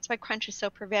 That's why crunch is so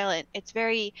prevalent. It's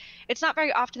not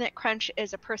very often that crunch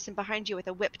is a person behind you with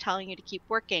a whip telling you to keep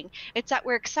working. It's that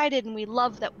we're excited and we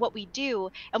love that what we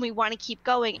do and we want to keep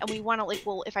going and we want to, like,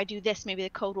 well, if I do this, maybe the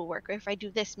code will work, or if I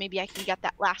do this, maybe I can get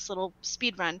that last little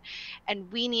speed run. And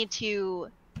we need to,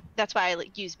 that's why I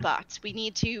use bots. We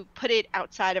need to put it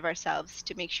outside of ourselves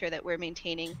to make sure that we're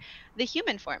maintaining the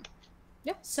human form.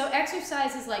 So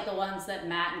exercises like the ones that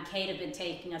Matt and Kate have been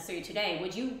taking us through today,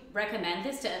 would you recommend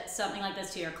this to something like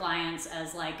this to your clients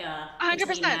as like a 100%.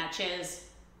 between matches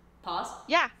pause?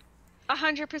 Yeah,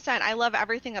 100%. I love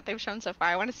everything that they've shown so far.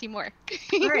 I want to see more.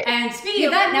 All right. And speaking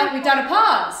of that, now we've done a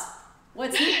pause.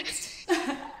 What's next?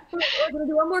 We're going to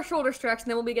do one more shoulder stretch, and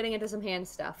then we'll be getting into some hand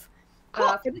stuff. Cool.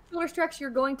 For the shoulder stretch, you're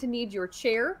going to need your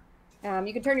chair.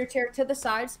 You can turn your chair to the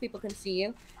side so people can see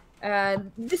you.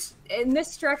 In this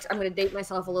stretch, I'm going to date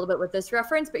myself a little bit with this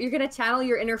reference, but you're going to channel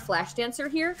your inner flash dancer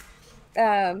here.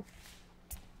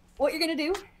 What you're going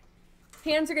to do,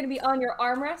 hands are going to be on your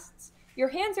armrests. Your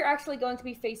hands are actually going to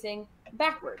be facing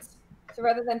backwards. So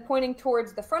rather than pointing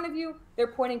towards the front of you, they're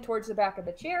pointing towards the back of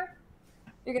the chair.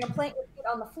 You're going to plant your feet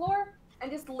on the floor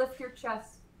and just lift your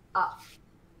chest up.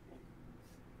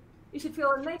 You should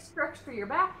feel a nice stretch through your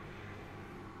back.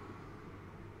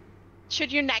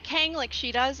 Should your neck hang like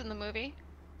she does in the movie?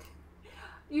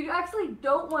 You actually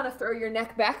don't want to throw your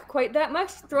neck back quite that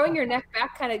much. Throwing your neck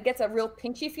back kind of gets a real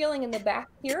pinchy feeling in the back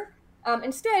here.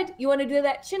 Instead, you want to do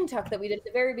that chin tuck that we did at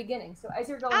the very beginning. So as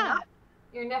you're going up,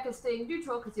 your neck is staying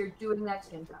neutral because you're doing that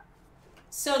chin tuck.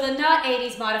 So the not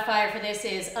 80s modifier for this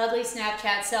is ugly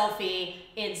Snapchat selfie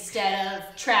instead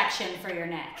of traction for your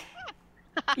neck.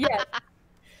 Yes.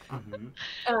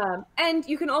 And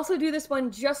you can also do this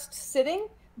one just sitting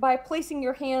by placing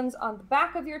your hands on the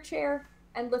back of your chair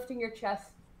and lifting your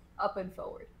chest up and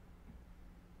forward.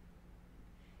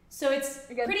 So it's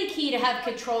pretty key to have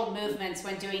controlled movements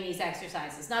when doing these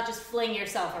exercises, not just fling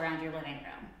yourself around your living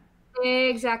room.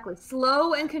 Exactly.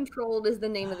 Slow and controlled is the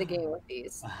name of the game with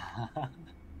these.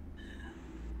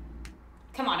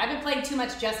 Come on, I've been playing too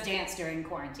much Just Dance during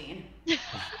quarantine.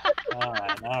 All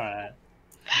right.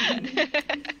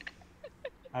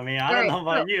 I mean, I don't know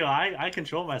about you. I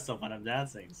control myself when I'm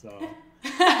dancing, so.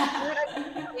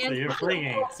 So you're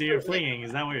flinging.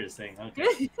 Is that what you're saying?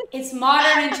 Okay. It's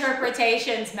modern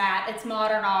interpretations, Matt. It's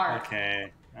modern art.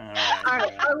 Okay. All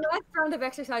right. Our last round of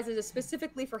exercises is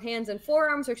specifically for hands and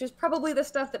forearms, which is probably the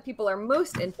stuff that people are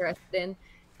most interested in.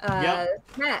 Matt.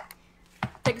 Matt,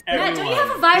 don't you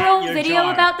have a viral video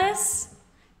about this?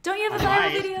 Don't you have a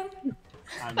viral video?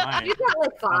 I might. You've got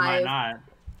like 5.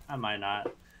 I might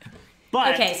not.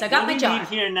 But okay, so I got my jar. What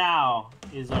we need here now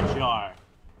is our jar.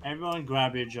 Everyone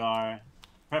grab your jar,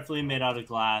 preferably made out of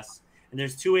glass. And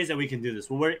there's 2 ways that we can do this.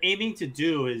 What we're aiming to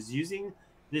do is using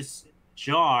this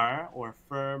jar or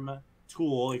firm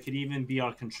tool. It could even be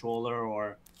our controller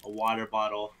or a water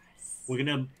bottle. We're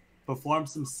going to perform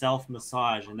some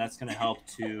self-massage, and that's going to help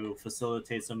to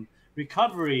facilitate some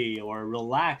recovery or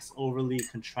relax overly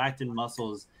contracted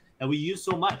muscles that we use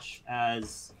so much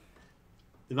as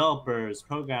developers,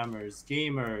 programmers,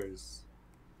 gamers,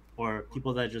 or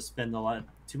people that just spend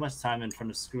too much time in front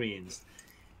of screens.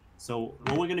 So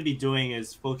what we're going to be doing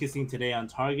is focusing today on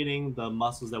targeting the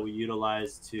muscles that we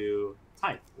utilize to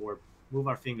type or move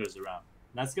our fingers around.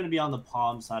 And that's going to be on the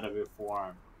palm side of your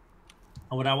forearm.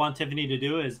 And what I want Tiffany to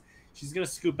do is she's going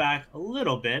to scoot back a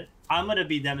little bit. I'm going to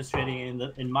be demonstrating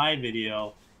in my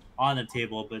video on the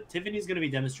table, but Tiffany's going to be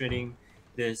demonstrating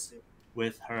this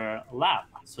with her lap.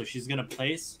 So she's going to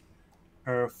place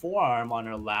her forearm on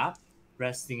her lap,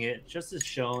 resting it just as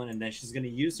shown, and then she's going to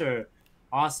use her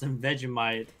awesome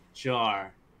Vegemite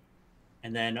jar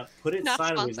and then put it Not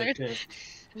sideways like sponsored.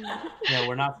 this. Yeah,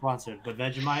 we're not sponsored, but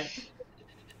Vegemite,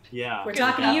 yeah. We're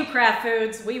talking to you, Kraft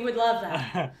Foods. We would love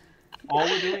that. All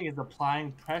we're doing is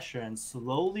applying pressure and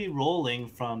slowly rolling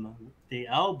from the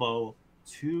elbow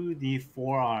to the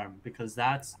forearm, because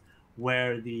that's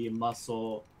where the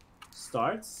muscle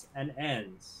starts and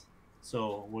ends.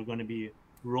 So we're going to be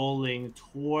rolling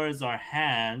towards our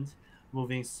hand,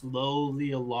 moving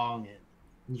slowly along it.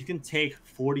 You can take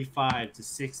 45 to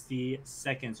 60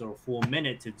 seconds or a full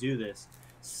minute to do this,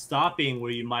 stopping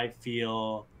where you might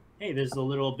feel, hey, there's a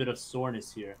little bit of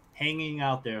soreness here, hanging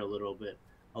out there a little bit,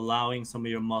 allowing some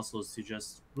of your muscles to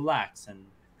just relax and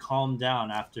calm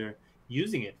down after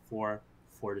using it for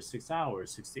 4 to 6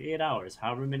 hours, 6 to 8 hours,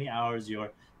 however many hours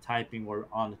you're typing or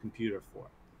on the computer for.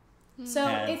 So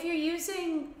if you're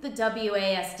using the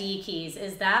WASD keys,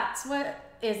 is that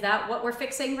what we're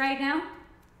fixing right now?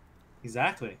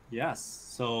 Exactly, yes.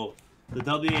 So the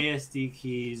WASD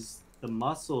keys, the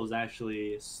muscles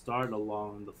actually start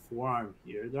along the forearm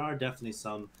here. There are definitely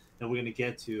some that we're going to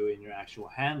get to in your actual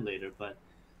hand later, but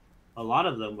a lot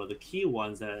of them, or the key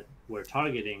ones that we're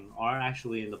targeting, are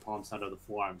actually in the palm side of the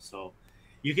forearm. So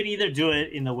you can either do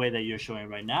it in the way that you're showing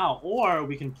right now, or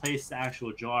we can place the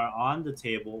actual jar on the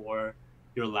table or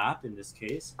your lap in this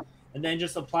case, and then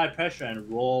just apply pressure and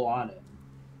roll on it.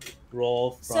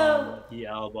 Roll from the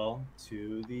elbow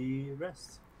to the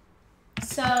wrist.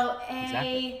 So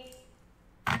an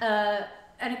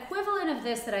equivalent of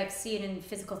this that I've seen in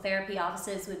physical therapy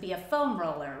offices would be a foam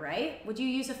roller, right? Would you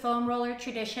use a foam roller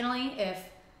traditionally if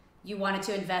you wanted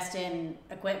to invest in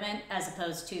equipment as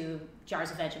opposed to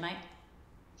jars of Vegemite?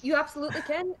 You absolutely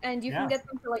can, and you can get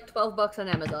them for like $12 on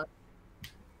Amazon.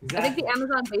 Exactly. I think the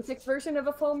Amazon Basics version of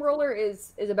a foam roller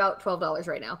is about $12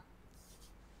 right now.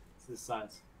 It's this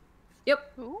size.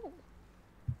 Yep. Ooh.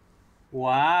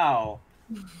 Wow.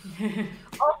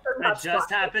 I just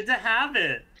happened to have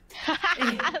it.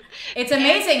 It's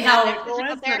amazing how their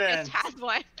physical therapist has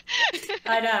one.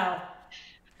 I know.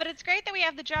 But it's great that we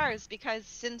have the jars, because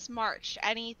since March,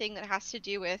 anything that has to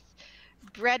do with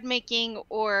bread making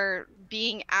or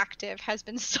being active has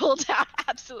been sold out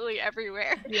absolutely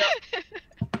everywhere. Yep.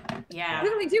 Yeah.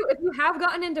 Really do. If you have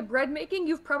gotten into bread making,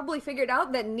 you've probably figured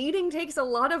out that kneading takes a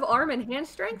lot of arm and hand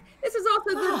strength. This is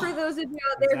also good for those of you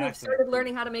out there who've started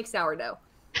learning how to make sourdough.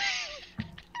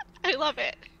 I love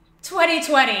it.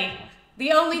 2020,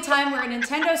 the only time where a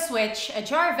Nintendo Switch, a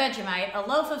jar of Vegemite, a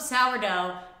loaf of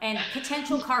sourdough, and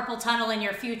potential carpal tunnel in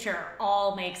your future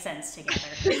all make sense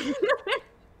together.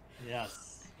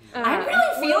 Yes. I'm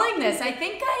really feeling this. I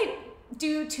think I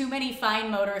do too many fine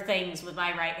motor things with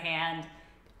my right hand.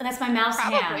 That's my mouse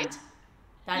hand.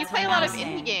 You play a lot of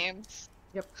indie games.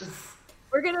 Yep.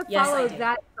 We're going to follow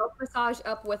that self-massage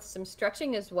up with some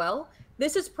stretching as well.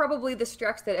 This is probably the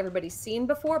stretch that everybody's seen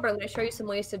before, but I'm going to show you some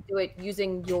ways to do it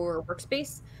using your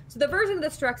workspace. So the version of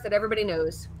the stretch that everybody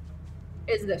knows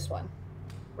is this one,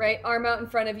 right? Arm out in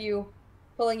front of you,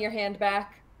 pulling your hand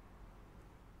back.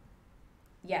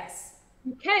 Yes.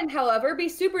 You can, however, be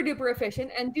super duper efficient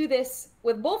and do this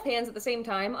with both hands at the same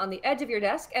time on the edge of your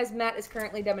desk, as Matt is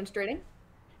currently demonstrating.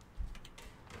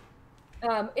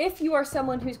 If you are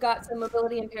someone who's got some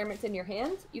mobility impairments in your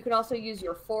hand, you can also use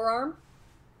your forearm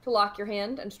to lock your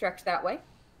hand and stretch that way.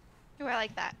 Oh, I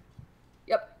like that.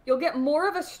 Yep. You'll get more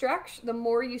of a stretch the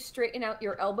more you straighten out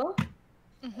your elbow.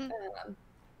 Mm-hmm.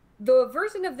 The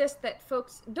version of this that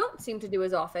folks don't seem to do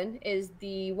as often is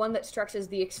the one that stretches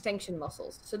the extension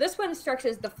muscles. So this one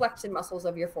stretches the flexion muscles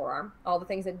of your forearm, all the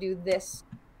things that do this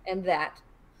and that.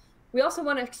 We also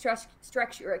want to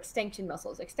stretch your extension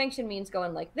muscles. Extension means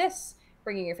going like this,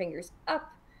 bringing your fingers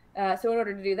up. So in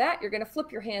order to do that, you're going to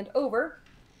flip your hand over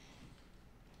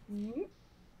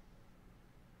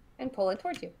and pull it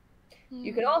towards you.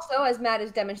 You can also, as Matt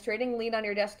is demonstrating, lean on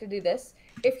your desk to do this.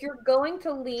 If you're going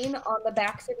to lean on the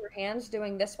backs of your hands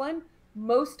doing this one,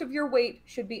 most of your weight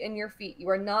should be in your feet. You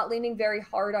are not leaning very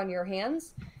hard on your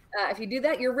hands. If you do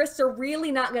that, your wrists are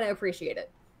really not going to appreciate it.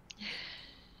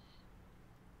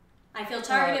 I feel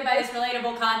targeted by this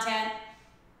relatable content.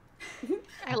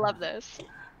 I love this.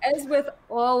 As with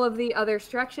all of the other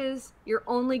stretches, you're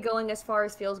only going as far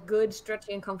as feels good,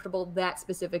 stretchy, and comfortable that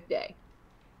specific day.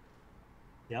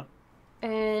 Yep.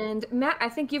 And Matt, I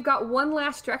think you've got one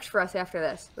last stretch for us after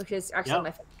this, which is actually my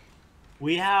favorite.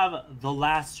 We have the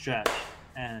last stretch,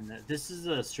 and this is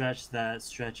a stretch that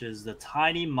stretches the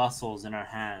tiny muscles in our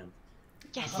hand.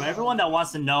 Yes. For everyone that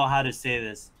wants to know how to say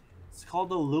this, it's called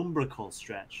the lumbrical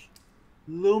stretch.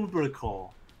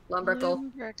 Lumbrical. Lumbrical.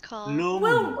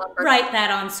 We'll write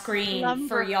that on screen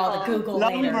for y'all to Google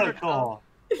later. Lumbrical.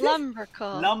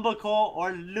 Lumbrical. Lumbrical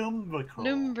or lumbrical?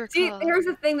 Lumbrical. See, here's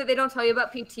the thing that they don't tell you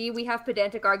about PT. We have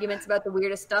pedantic arguments about the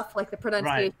weirdest stuff, like the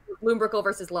pronunciation of lumbrical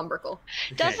versus lumbrical.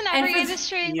 Okay. Doesn't every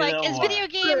industry, like, is video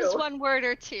games True. one word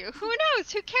or two? Who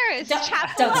knows? Who cares?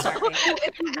 Chat Don't below.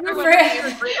 start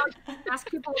me. Ask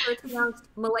people whether it's pronounced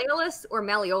malleolus or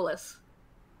malleolus.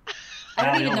 I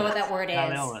don't even know what that word is.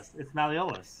 Malleolus. It's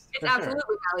malleolus. It's for sure.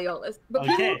 absolutely malleolus, but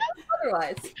Okay. people know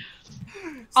otherwise.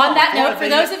 On that note, for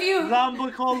those of you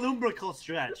lumbrical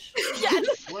stretch,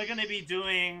 Yes. we're gonna be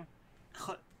doing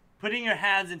putting your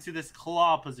hands into this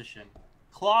claw position.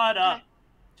 Claw it up,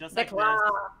 just The like claw.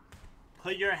 this.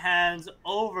 Put your hands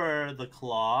over the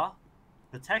claw,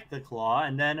 protect the claw,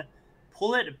 and then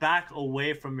pull it back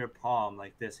away from your palm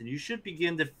like this. And you should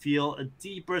begin to feel a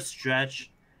deeper stretch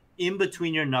in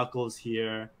between your knuckles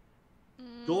here,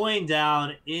 going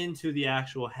down into the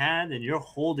actual hand, and you're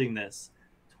holding this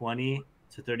 20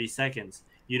 to 30 seconds.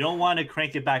 You don't want to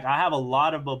crank it back. I have a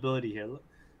lot of mobility here. Look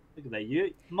at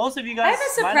that. Most of you guys I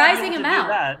have a might not be surprising able to do amount.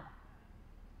 that.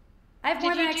 I have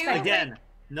more Did than you I do expected. Again,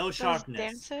 no Those sharpness.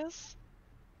 dances?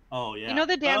 Oh yeah. You know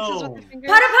the dances with the Boom.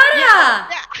 fingers? Pada pada!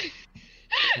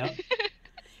 Yeah. Yep.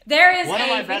 There is One of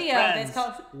my a best video friends that's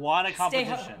called won a Stay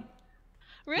competition. Home.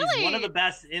 Really? He's one of the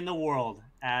best in the world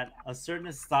at a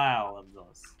certain style of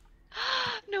those.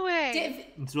 No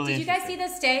way. It's really Did you guys see interesting. the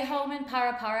Stay Home and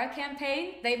Para Para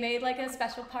campaign? They made like a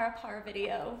special Para Para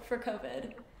video for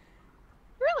COVID.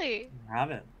 Really? I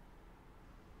haven't,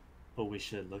 but we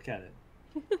should look at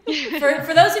it.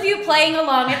 For those of you playing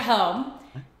along at home,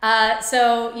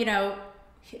 so you know,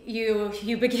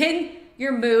 you begin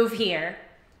your move here,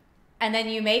 and then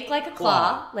you make like a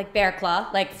claw, like bear claw,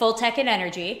 like full tech and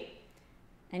energy,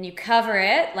 and you cover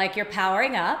it like you're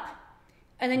powering up,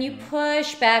 and then you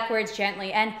push backwards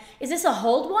gently. And is this a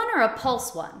hold one or a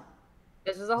pulse one?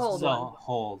 This is a hold one.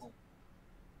 Hold.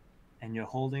 And you're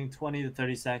holding 20 to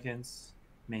 30 seconds,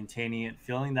 maintaining it,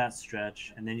 feeling that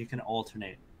stretch, and then you can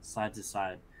alternate side to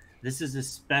side. This is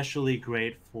especially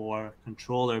great for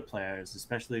controller players,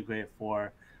 especially great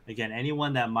for, again,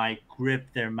 anyone that might grip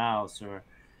their mouse or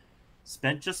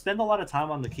spend a lot of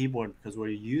time on the keyboard, because we're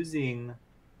using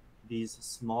these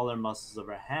smaller muscles of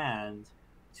our hand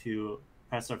to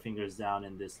press our fingers down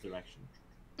in this direction.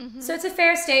 So it's a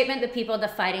fair statement that people in the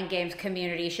fighting games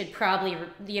community should probably,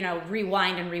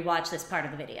 rewind and rewatch this part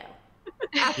of the video.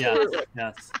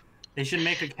 Yes. They should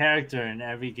make a character in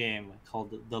every game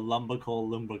called the lumbrical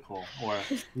or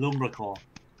lumbrical,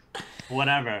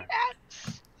 whatever.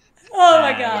 Oh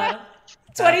my god.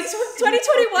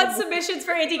 2021 submissions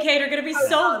for Indicate are going to be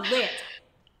so lit.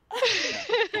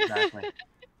 Yeah, exactly.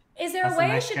 Is there That's a a way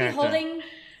nice I should character. be holding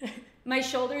my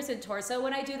shoulders and torso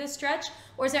when I do this stretch?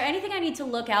 Or is there anything I need to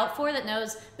look out for that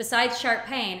knows, besides sharp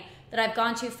pain, that I've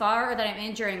gone too far or that I'm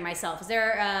injuring myself? Is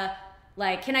there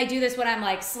can I do this when I'm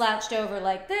like slouched over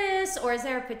like this? Or is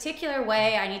there a particular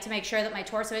way I need to make sure that my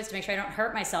torso is to make sure I don't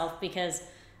hurt myself? Because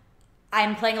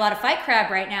I'm playing a lot of Fight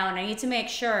Crab right now and I need to make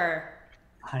sure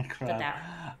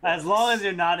As long as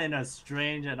you're not in a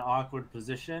strange and awkward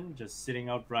position, just sitting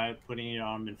upright, putting your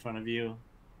arm in front of you,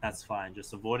 that's fine.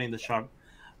 Just avoiding the sharp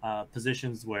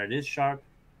positions where it is sharp,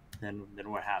 then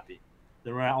we're happy.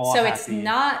 Then we're all so happy it's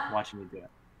not watching you do it.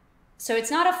 So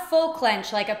it's not a full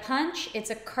clench like a punch,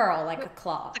 it's a curl like a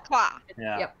claw. The claw.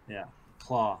 Yeah, Yep. yeah.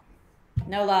 Claw.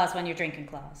 No laws when you're drinking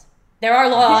claws. There are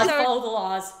laws, So- follow the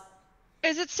laws.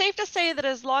 Is it safe to say that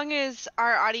as long as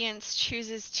our audience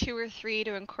chooses 2 or 3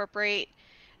 to incorporate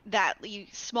that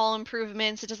small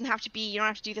improvements, it doesn't have to be, you don't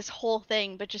have to do this whole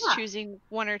thing, but just choosing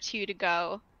 1 or 2 to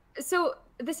go? So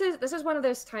this is one of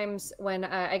those times when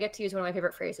I get to use one of my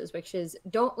favorite phrases, which is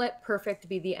 "Don't let perfect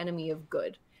be the enemy of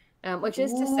good." Which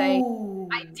is to say,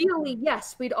 ideally,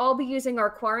 yes, we'd all be using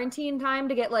our quarantine time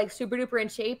to get like super duper in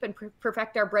shape and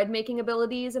perfect our bread making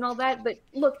abilities and all that. But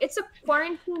look, it's a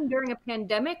quarantine during a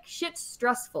pandemic. Shit's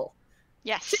stressful.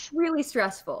 Yes. Shit's really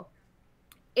stressful.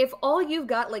 If all you've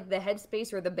got like the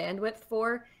headspace or the bandwidth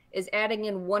for is adding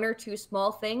in 1 or 2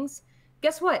 small things,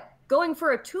 guess what? Going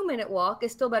for a 2-minute walk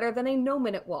is still better than a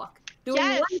no-minute walk. Doing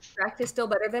Yes. 1 stretch is still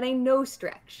better than a no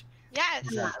stretch. Yes.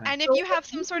 Exactly. And if you have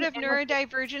some sort of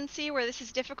neurodivergency where this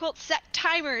is difficult, set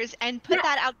timers and put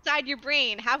that outside your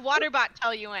brain. Have Waterbot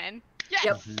tell you when.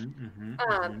 Yes.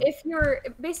 Yep. If you're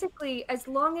basically, as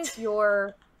long as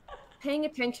you're paying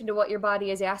attention to what your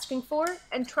body is asking for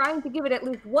and trying to give it at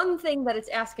least one thing that it's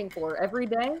asking for every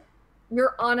day,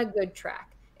 you're on a good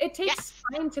track. It takes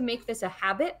time to make this a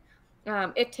habit.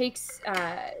 It takes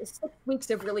 6 weeks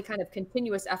of really kind of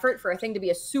continuous effort for a thing to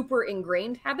be a super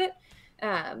ingrained habit.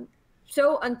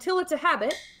 So until it's a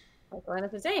habit, like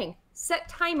Alana's been saying, set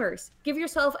timers, give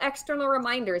yourself external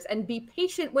reminders, and be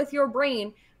patient with your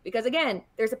brain because, again,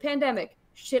 there's a pandemic.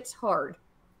 Shit's hard.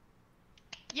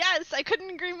 Yes, I couldn't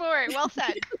agree more. Well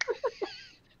said.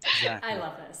 Exactly. I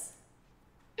love this.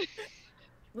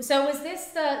 So was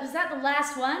that the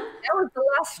last one? That was the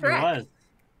last It stretch. was.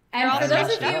 And You're for all those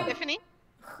of stretched out, you, Tiffany.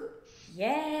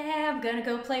 yeah, I'm gonna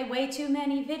go play way too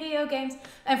many video games.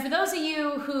 And for those of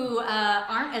you who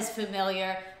aren't as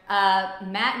familiar,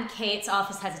 Matt and Kate's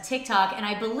office has a TikTok, and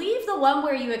I believe the one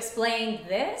where you explained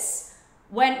this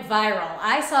went viral.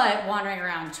 I saw it wandering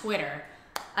around Twitter.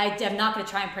 I'm not going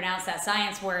to try and pronounce that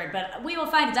science word, but we will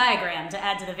find a diagram to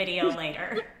add to the video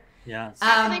later. Yes.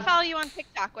 How can they follow you on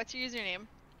TikTok? What's your username?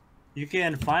 You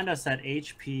can find us at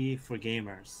HP for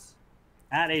Gamers.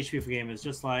 At HP for Gamers,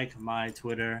 just like my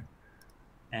Twitter.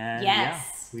 And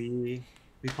Yes. yeah, we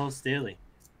post daily.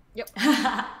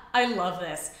 I love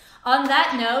this. On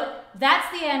that note, that's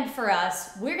the end for us.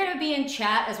 We're going to be in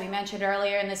chat, as we mentioned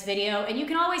earlier in this video, and you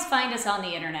can always find us on the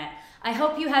internet. I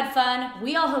hope you had fun.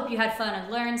 We all hope you had fun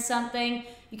and learned something.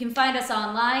 You can find us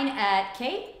online at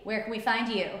Kate. Where can we find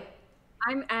you?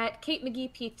 I'm at Kate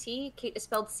McGee PT. Kate is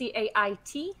spelled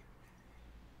C-A-I-T.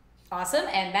 Awesome.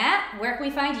 And Matt, where can we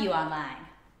find you online?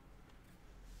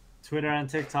 Twitter and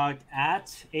TikTok at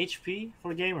HP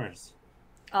for Gamers.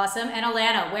 Awesome. And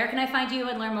Alana, where can I find you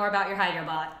and learn more about your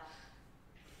Hydrobot?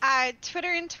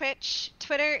 Twitter and Twitch.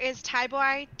 Twitter is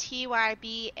Tybawai, Tybawai,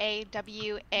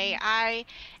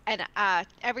 and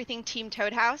everything Team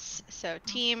Toad House. So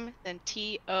Team, then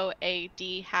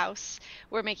TOAD House.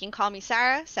 We're making Call Me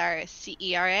Sarah. Sarah is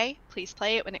CERA. Please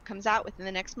play it when it comes out within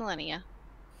the next millennia.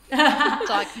 That's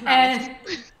all I can promise. And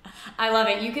I love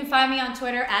it. You can find me on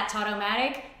Twitter at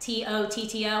Tottomatic,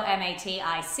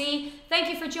 TOTTOMATIC. Thank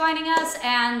you for joining us,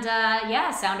 and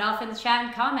yeah, sound off in the chat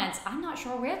and comments. I'm not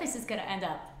sure where this is going to end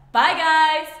up. Bye,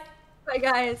 guys. Bye,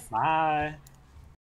 guys. Bye.